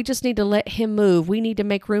that, well, we just need to let him move. We need to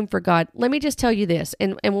make room for God. Let me just tell you this.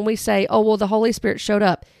 And when we say, oh, well, the Holy Spirit showed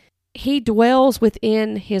up, he dwells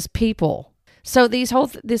within his people. So this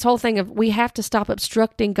whole thing of we have to stop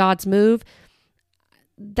obstructing God's move,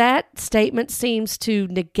 that statement seems to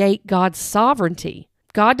negate God's sovereignty.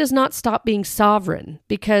 God does not stop being sovereign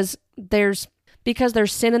because there's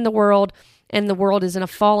sin in the world, and the world is in a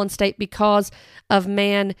fallen state because of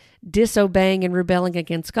man disobeying and rebelling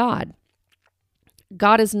against God.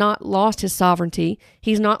 God has not lost his sovereignty.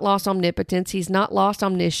 He's not lost omnipotence. He's not lost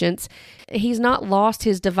omniscience. He's not lost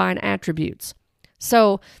his divine attributes.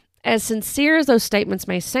 So, as sincere as those statements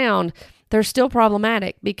may sound, they're still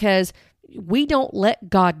problematic because we don't let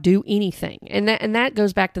God do anything. And that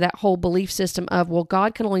goes back to that whole belief system of, well,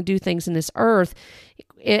 God can only do things in this earth,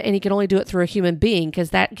 and he can only do it through a human being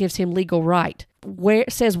because that gives him legal right. Where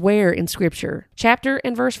in Scripture? Chapter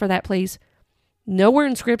and verse for that, please. Nowhere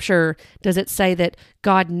in Scripture does it say that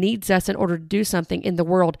God needs us in order to do something in the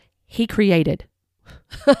world he created.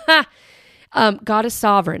 God is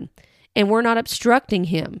sovereign, and we're not obstructing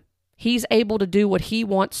him. He's able to do what he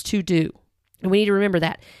wants to do, and we need to remember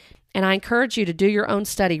that. And I encourage you to do your own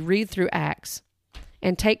study, read through Acts,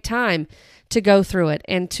 and take time to go through it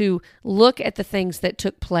and to look at the things that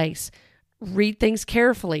took place. Read things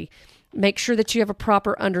carefully. Make sure that you have a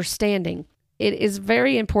proper understanding. It is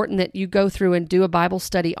very important that you go through and do a Bible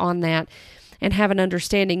study on that and have an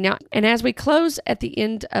understanding. Now, and as we close at the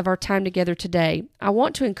end of our time together today, I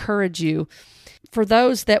want to encourage you, for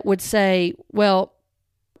those that would say, well,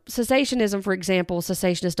 cessationism, for example,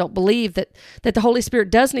 cessationists don't believe that the Holy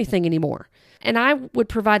Spirit does anything anymore. And I would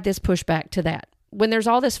provide this pushback to that. When there's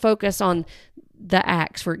all this focus on the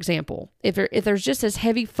Acts, for example, if there's just this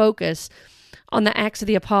heavy focus on the Acts of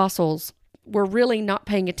the Apostles, we're really not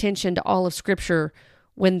paying attention to all of Scripture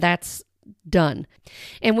when that's done.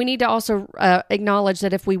 And we need to also acknowledge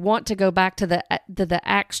that if we want to go back to the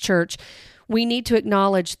Acts church, we need to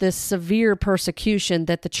acknowledge the severe persecution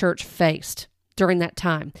that the church faced during that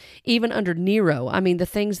time, even under Nero. I mean, the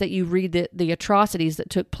things that you read, the atrocities that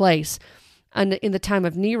took place in the time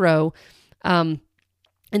of Nero, and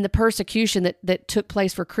the persecution that took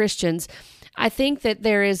place for Christians. I think that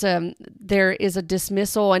there is a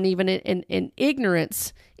dismissal and even an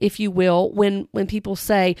ignorance, if you will, when people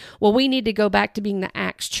say, well, we need to go back to being the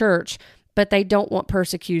Acts church, but they don't want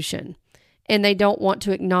persecution, and they don't want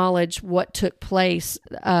to acknowledge what took place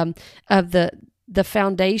of the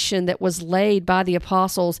foundation that was laid by the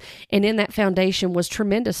apostles, and in that foundation was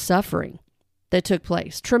tremendous suffering that took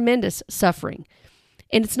place, tremendous suffering.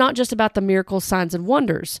 And it's not just about the miracles, signs, and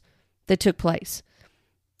wonders that took place.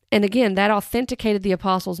 And again, that authenticated the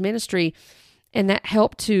apostles' ministry, and that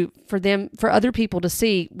helped for other people to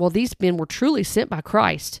see, well, these men were truly sent by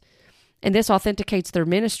Christ, and this authenticates their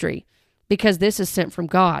ministry because this is sent from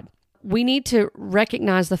God. We need to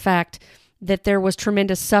recognize the fact that there was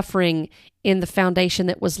tremendous suffering in the foundation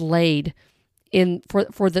that was laid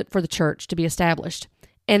for the church to be established.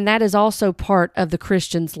 And that is also part of the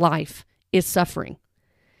Christian's life, is suffering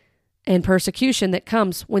and persecution that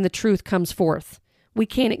comes when the truth comes forth. We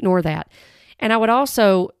can't ignore that. And I would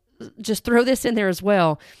also just throw this in there as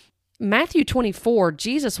well. Matthew 24,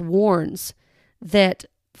 Jesus warns that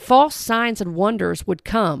false signs and wonders would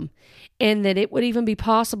come, and that it would even be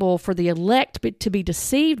possible for the elect to be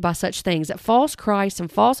deceived by such things, that false Christs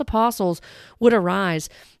and false apostles would arise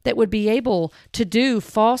that would be able to do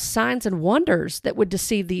false signs and wonders that would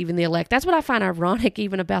deceive even the elect. That's what I find ironic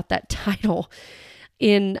even about that title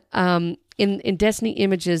in Destiny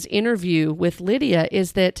Image's interview with Lydia,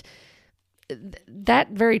 is that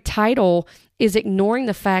very title is ignoring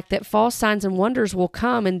the fact that false signs and wonders will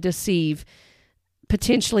come and deceive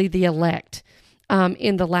potentially the elect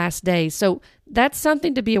in the last days. So that's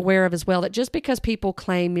something to be aware of as well, that just because people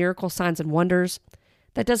claim miracle signs and wonders,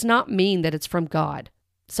 that does not mean that it's from God.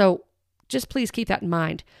 So just please keep that in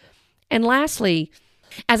mind. And lastly,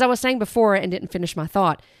 as I was saying before and didn't finish my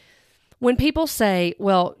thought, when people say,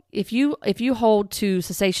 well, if you hold to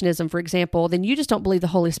cessationism, for example, then you just don't believe the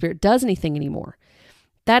Holy Spirit does anything anymore.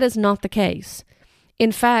 That is not the case.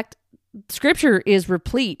 In fact, Scripture is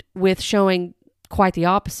replete with showing quite the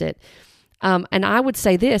opposite. And I would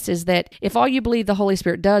say this, is that if all you believe the Holy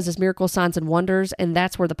Spirit does is miracles, signs, and wonders, and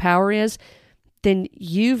that's where the power is, then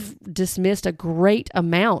you've dismissed a great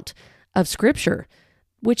amount of Scripture,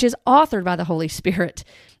 which is authored by the Holy Spirit.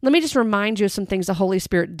 Let me just remind you of some things the Holy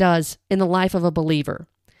Spirit does in the life of a believer.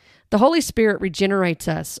 The Holy Spirit regenerates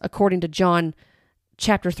us, according to John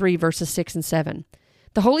chapter 3, verses 6 and 7.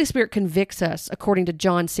 The Holy Spirit convicts us, according to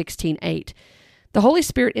John 16:8. The Holy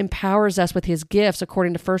Spirit empowers us with His gifts,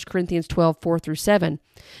 according to 1 Corinthians 12, 4 through 7.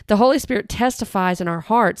 The Holy Spirit testifies in our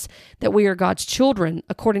hearts that we are God's children,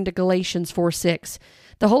 according to Galatians 4, 6.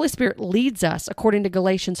 The Holy Spirit leads us, according to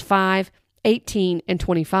Galatians 5, 18 and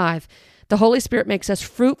 25. The Holy Spirit makes us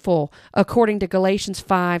fruitful, according to Galatians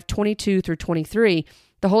 5, 22 through 23.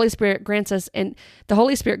 The Holy Spirit grants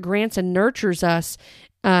and nurtures us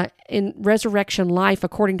in resurrection life,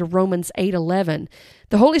 according to Romans 8:11.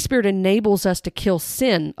 The Holy Spirit enables us to kill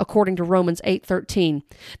sin, according to Romans 8:13.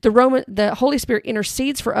 The Holy Spirit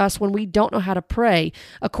intercedes for us when we don't know how to pray,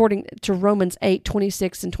 according to Romans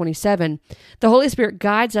 8:26 and 27. The Holy Spirit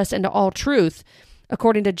guides us into all truth,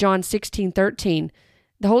 according to John 16:13.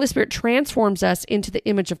 The Holy Spirit transforms us into the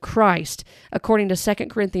image of Christ, according to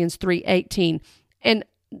 2 Corinthians 3:18. And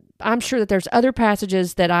I'm sure that there's other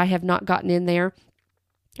passages that I have not gotten in there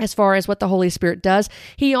as far as what the Holy Spirit does.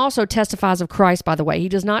 He also testifies of Christ, by the way. He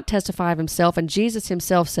does not testify of himself, and Jesus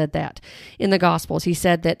himself said that in the Gospels. He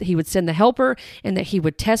said that he would send the Helper and that he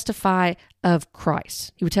would testify of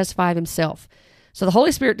Christ. He would testify of himself. So the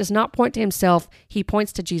Holy Spirit does not point to himself. He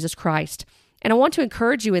points to Jesus Christ. And I want to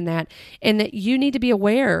encourage you in that, and that you need to be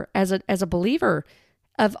aware as a believer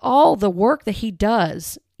of all the work that he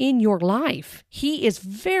does in your life. He is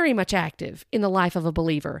very much active in the life of a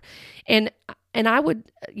believer. And I would,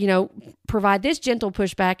 provide this gentle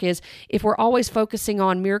pushback is, if we're always focusing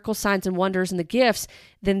on miracles, signs, and wonders and the gifts,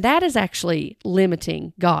 then that is actually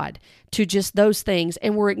limiting God to just those things.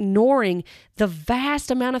 And we're ignoring the vast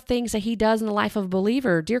amount of things that he does in the life of a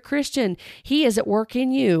believer. Dear Christian, he is at work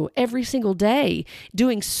in you every single day,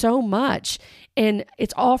 doing so much. And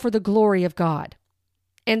it's all for the glory of God.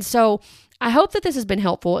 And so I hope that this has been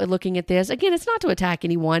helpful in looking at this. Again, it's not to attack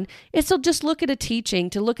anyone. It's to just look at a teaching,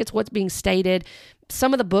 to look at what's being stated,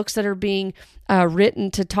 some of the books that are being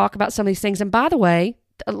written to talk about some of these things. And by the way,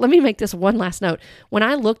 let me make this one last note. When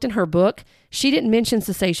I looked in her book, she didn't mention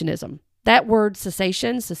cessationism. That word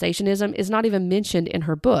cessationism, is not even mentioned in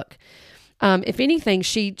her book. If anything,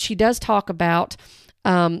 she does talk about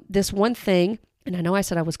this one thing, and I know I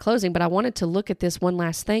said I was closing, but I wanted to look at this one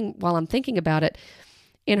last thing while I'm thinking about it.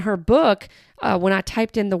 In her book, when I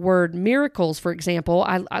typed in the word miracles, for example,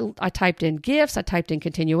 I typed in gifts, I typed in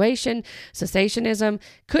continuation, cessationism,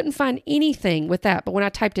 couldn't find anything with that. But when I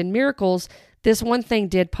typed in miracles, this one thing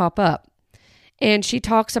did pop up. And she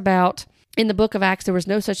talks about, in the book of Acts, there was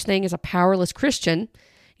no such thing as a powerless Christian.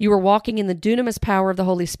 You were walking in the dunamis power of the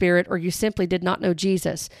Holy Spirit, or you simply did not know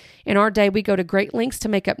Jesus. In our day, we go to great lengths to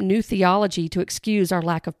make up new theology to excuse our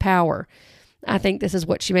lack of power. I think this is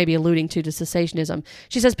what she may be alluding to cessationism.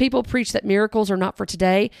 She says people preach that miracles are not for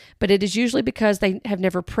today, but it is usually because they have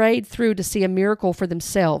never prayed through to see a miracle for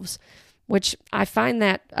themselves, which I find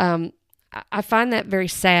that very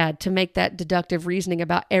sad, to make that deductive reasoning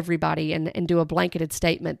about everybody and do a blanketed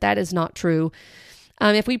statement. That is not true.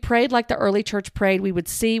 If we prayed like the early church prayed, we would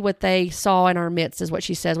see what they saw in our midst, is what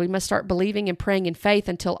she says. We must start believing and praying in faith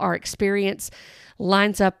until our experience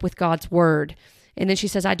lines up with God's word. And then she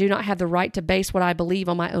says, I do not have the right to base what I believe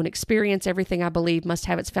on my own experience. Everything I believe must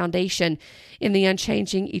have its foundation in the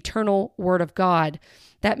unchanging, eternal Word of God.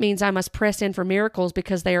 That means I must press in for miracles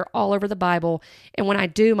because they are all over the Bible. And when I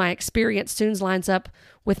do, my experience soon lines up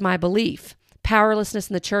with my belief. Powerlessness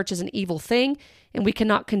in the church is an evil thing, and we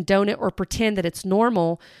cannot condone it or pretend that it's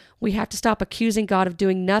normal. We have to stop accusing God of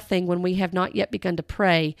doing nothing when we have not yet begun to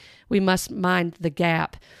pray. We must mind the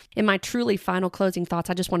gap. In my truly final closing thoughts,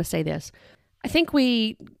 I just want to say this. I think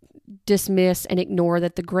we dismiss and ignore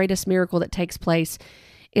that the greatest miracle that takes place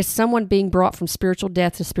is someone being brought from spiritual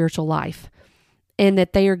death to spiritual life, and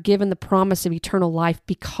that they are given the promise of eternal life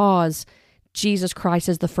because Jesus Christ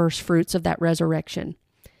is the first fruits of that resurrection.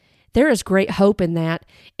 There is great hope in that,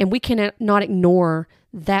 and we cannot ignore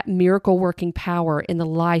that miracle-working power in the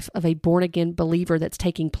life of a born-again believer that's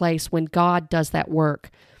taking place when God does that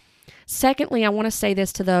work. Secondly, I want to say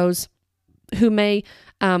this to those who may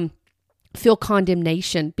feel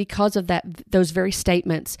condemnation because of those very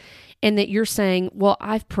statements, and that you're saying, well,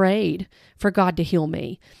 I've prayed for God to heal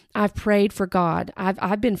me. I've prayed for God.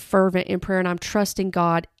 I've been fervent in prayer, and I'm trusting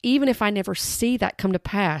God. Even if I never see that come to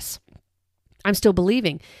pass, I'm still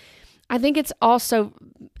believing. I think it's also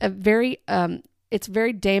it's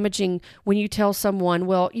very damaging when you tell someone,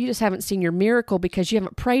 well, you just haven't seen your miracle because you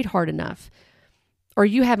haven't prayed hard enough, or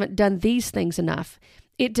you haven't done these things enough.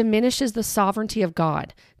 It diminishes the sovereignty of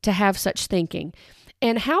God to have such thinking.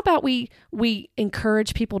 And how about we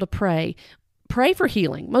encourage people to pray? Pray for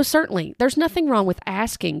healing, most certainly. There's nothing wrong with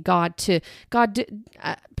asking God to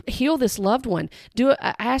heal this loved one.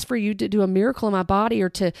 Ask for you to do a miracle in my body, or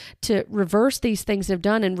to reverse these things they've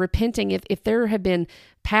done, and repenting if there have been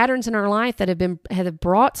patterns in our life that have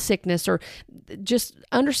brought sickness, or just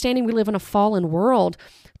understanding we live in a fallen world.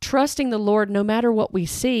 Trusting the Lord no matter what we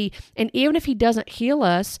see. And even if He doesn't heal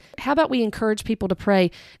us, how about we encourage people to pray,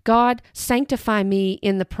 God, sanctify me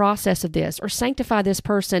in the process of this, or sanctify this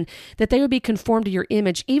person, that they would be conformed to your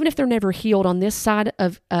image, even if they're never healed on this side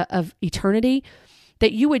of eternity,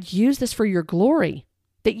 that you would use this for your glory,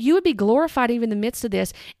 that you would be glorified even in the midst of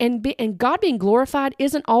this. And God being glorified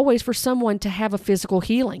isn't always for someone to have a physical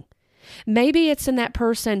healing. Maybe it's in that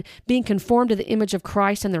person being conformed to the image of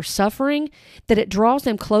Christ and their suffering, that it draws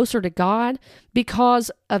them closer to God because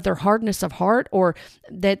of their hardness of heart, or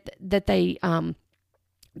that they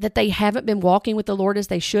haven't been walking with the Lord as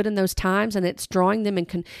they should in those times, and it's drawing them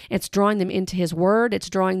it's drawing them into His Word. It's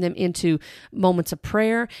drawing them into moments of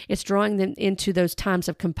prayer. It's drawing them into those times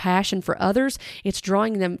of compassion for others. It's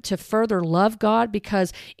drawing them to further love God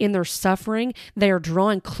because in their suffering they are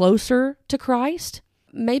drawing closer to Christ.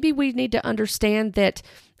 Maybe we need to understand that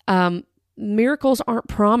miracles aren't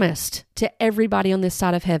promised to everybody on this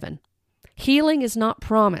side of heaven. Healing is not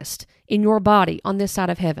promised in your body on this side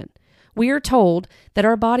of heaven. We are told that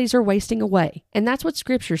our bodies are wasting away, and that's what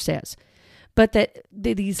Scripture says. But that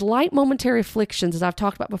these light momentary afflictions, as I've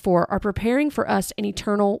talked about before, are preparing for us an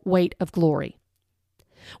eternal weight of glory.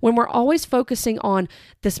 When we're always focusing on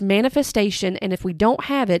this manifestation, and if we don't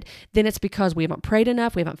have it, then it's because we haven't prayed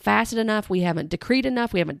enough, we haven't fasted enough, we haven't decreed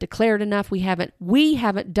enough, we haven't declared enough, we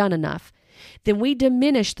haven't done enough, then we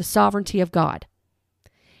diminish the sovereignty of God.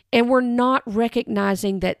 And we're not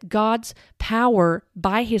recognizing that God's power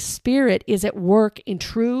by His Spirit is at work in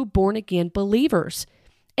true born-again believers.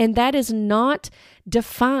 And that is not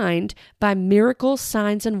defined by miracles,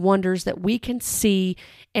 signs, and wonders that we can see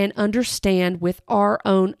and understand with our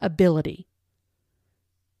own ability.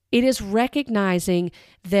 It is recognizing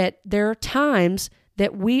that there are times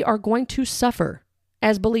that we are going to suffer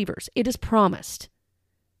as believers. It is promised.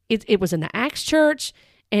 It was in the Acts church,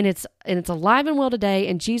 and it's alive and well today,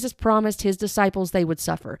 and Jesus promised His disciples they would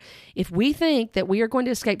suffer. If we think that we are going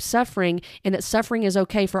to escape suffering, and that suffering is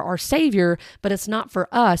okay for our Savior, but it's not for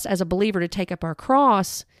us as a believer to take up our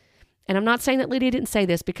cross, and I'm not saying that Lydia didn't say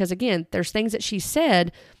this, because again, there's things that she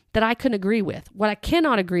said that I couldn't agree with. What I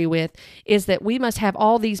cannot agree with is that we must have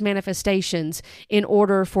all these manifestations in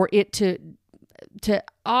order for it to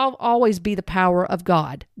always be the power of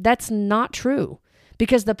God. That's not true,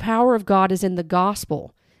 because the power of God is in the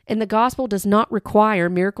gospel. And the gospel does not require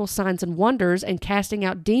miracle signs and wonders and casting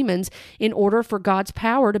out demons in order for God's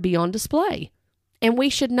power to be on display. And we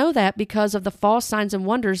should know that because of the false signs and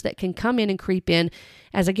wonders that can come in and creep in,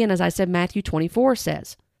 as I said, Matthew 24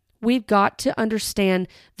 says. We've got to understand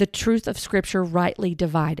the truth of Scripture rightly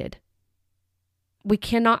divided. We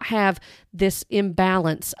cannot have this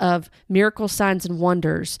imbalance of miracle signs and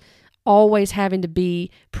wonders always having to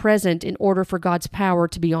be present in order for God's power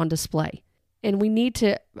to be on display. And we need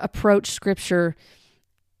to approach Scripture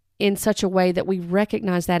in such a way that we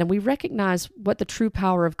recognize that, and we recognize what the true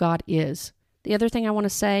power of God is. The other thing I want to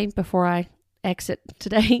say before I exit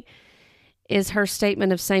today is her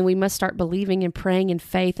statement of saying we must start believing and praying in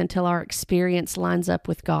faith until our experience lines up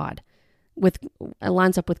with God,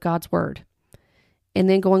 lines up with God's word. And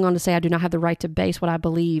then going on to say, I do not have the right to base what I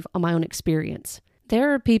believe on my own experience.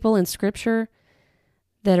 There are people in Scripture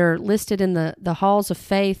that are listed in the halls of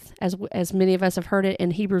faith, as many of us have heard it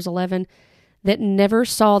in Hebrews 11, that never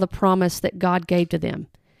saw the promise that God gave to them.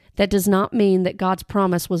 That does not mean that God's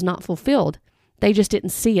promise was not fulfilled. They just didn't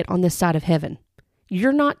see it on this side of heaven.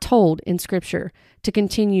 You're not told in Scripture to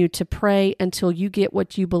continue to pray until you get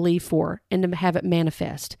what you believe for and to have it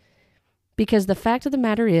manifest. Because the fact of the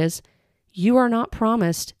matter is, you are not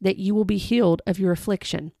promised that you will be healed of your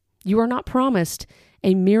affliction. You are not promised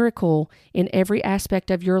a miracle in every aspect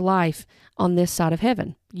of your life on this side of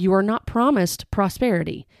heaven. You are not promised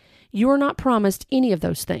prosperity. You are not promised any of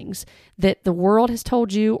those things that the world has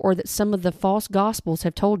told you or that some of the false gospels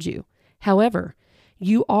have told you. However,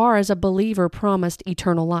 you are, as a believer, promised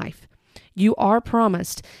eternal life. You are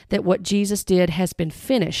promised that what Jesus did has been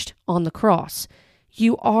finished on the cross.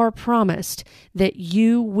 You are promised that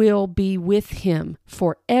you will be with Him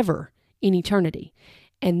forever in eternity.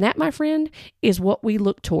 And that, my friend, is what we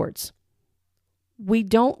look towards. We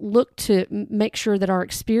don't look to make sure that our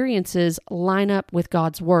experiences line up with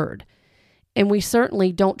God's Word. And we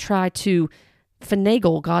certainly don't try to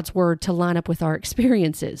finagle God's Word to line up with our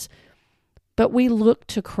experiences. But we look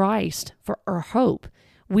to Christ for our hope.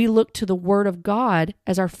 We look to the Word of God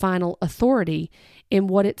as our final authority in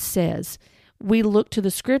what it says. We look to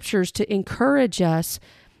the Scriptures to encourage us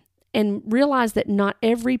and realize that not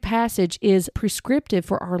every passage is prescriptive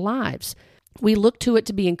for our lives. We look to it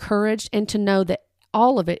to be encouraged and to know that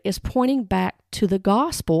all of it is pointing back to the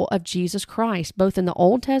gospel of Jesus Christ, both in the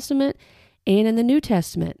Old Testament and in the New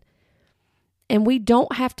Testament. And we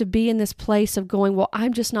don't have to be in this place of going, well,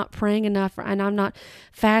 I'm just not praying enough, and I'm not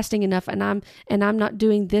fasting enough, and I'm not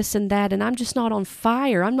doing this and that, and I'm just not on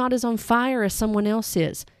fire. I'm not as on fire as someone else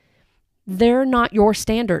is. They're not your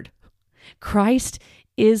standard. Christ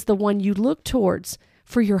is the one you look towards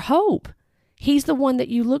for your hope. He's the one that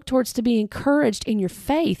you look towards to be encouraged in your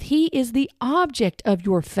faith. He is the object of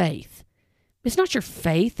your faith. It's not your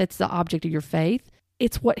faith that's the object of your faith.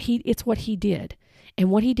 It's what he did, and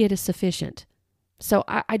what He did is sufficient. So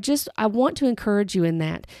I want to encourage you in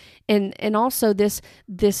that, and also this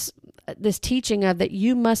teaching of that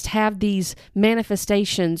you must have these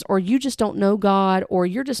manifestations, or you just don't know God, or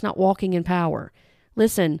you're just not walking in power.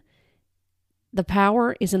 Listen, the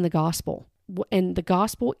power is in the gospel, and the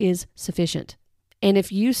gospel is sufficient. And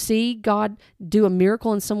if you see God do a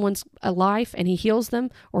miracle in someone's life and He heals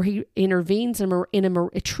them, or He intervenes in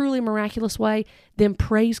a truly miraculous way, then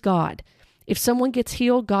praise God. If someone gets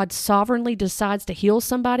healed, God sovereignly decides to heal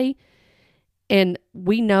somebody, and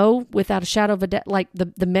we know without a shadow of a doubt, like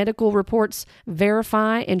the medical reports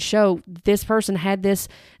verify and show this person had this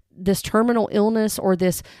terminal illness or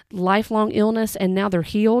this lifelong illness, and now they're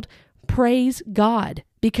healed. Praise God,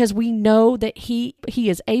 because we know that He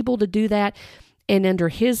is able to do that, and under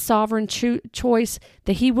His sovereign choice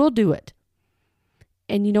that He will do it.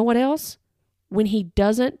 And you know what else? When He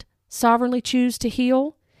doesn't sovereignly choose to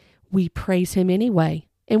heal, we praise Him anyway,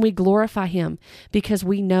 and we glorify Him, because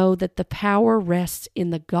we know that the power rests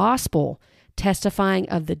in the gospel, testifying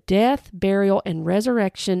of the death, burial, and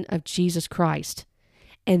resurrection of Jesus Christ.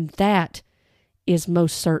 And that is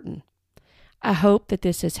most certain. I hope that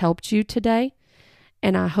this has helped you today,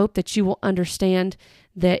 and I hope that you will understand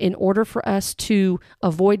that in order for us to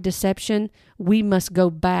avoid deception, we must go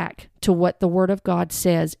back to what the Word of God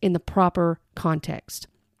says in the proper context.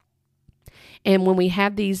 And when we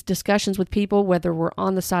have these discussions with people, whether we're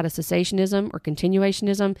on the side of cessationism or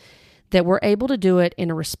continuationism, that we're able to do it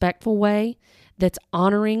in a respectful way that's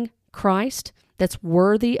honoring Christ, that's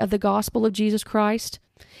worthy of the gospel of Jesus Christ,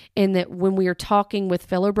 and that when we are talking with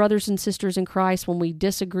fellow brothers and sisters in Christ, when we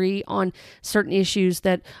disagree on certain issues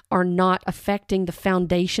that are not affecting the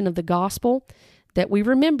foundation of the gospel, that we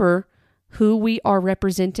remember who we are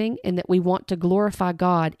representing, and that we want to glorify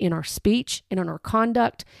God in our speech and in our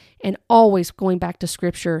conduct, and always going back to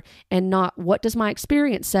Scripture, and not what does my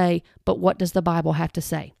experience say, but what does the Bible have to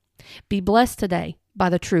say. Be blessed today by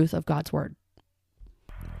the truth of God's Word.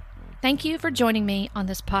 Thank you for joining me on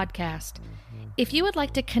this podcast. If you would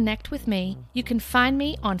like to connect with me, you can find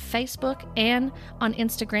me on Facebook and on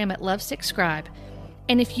Instagram at Love6Scribe.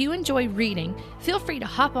 And if you enjoy reading, feel free to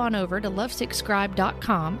hop on over to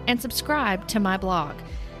Love6Scribe.com and subscribe to my blog.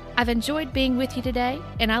 I've enjoyed being with you today,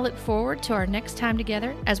 and I look forward to our next time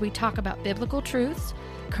together as we talk about biblical truths,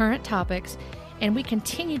 current topics, and we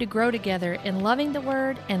continue to grow together in loving the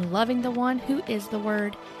Word and loving the one who is the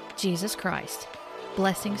Word, Jesus Christ.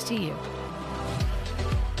 Blessings to you.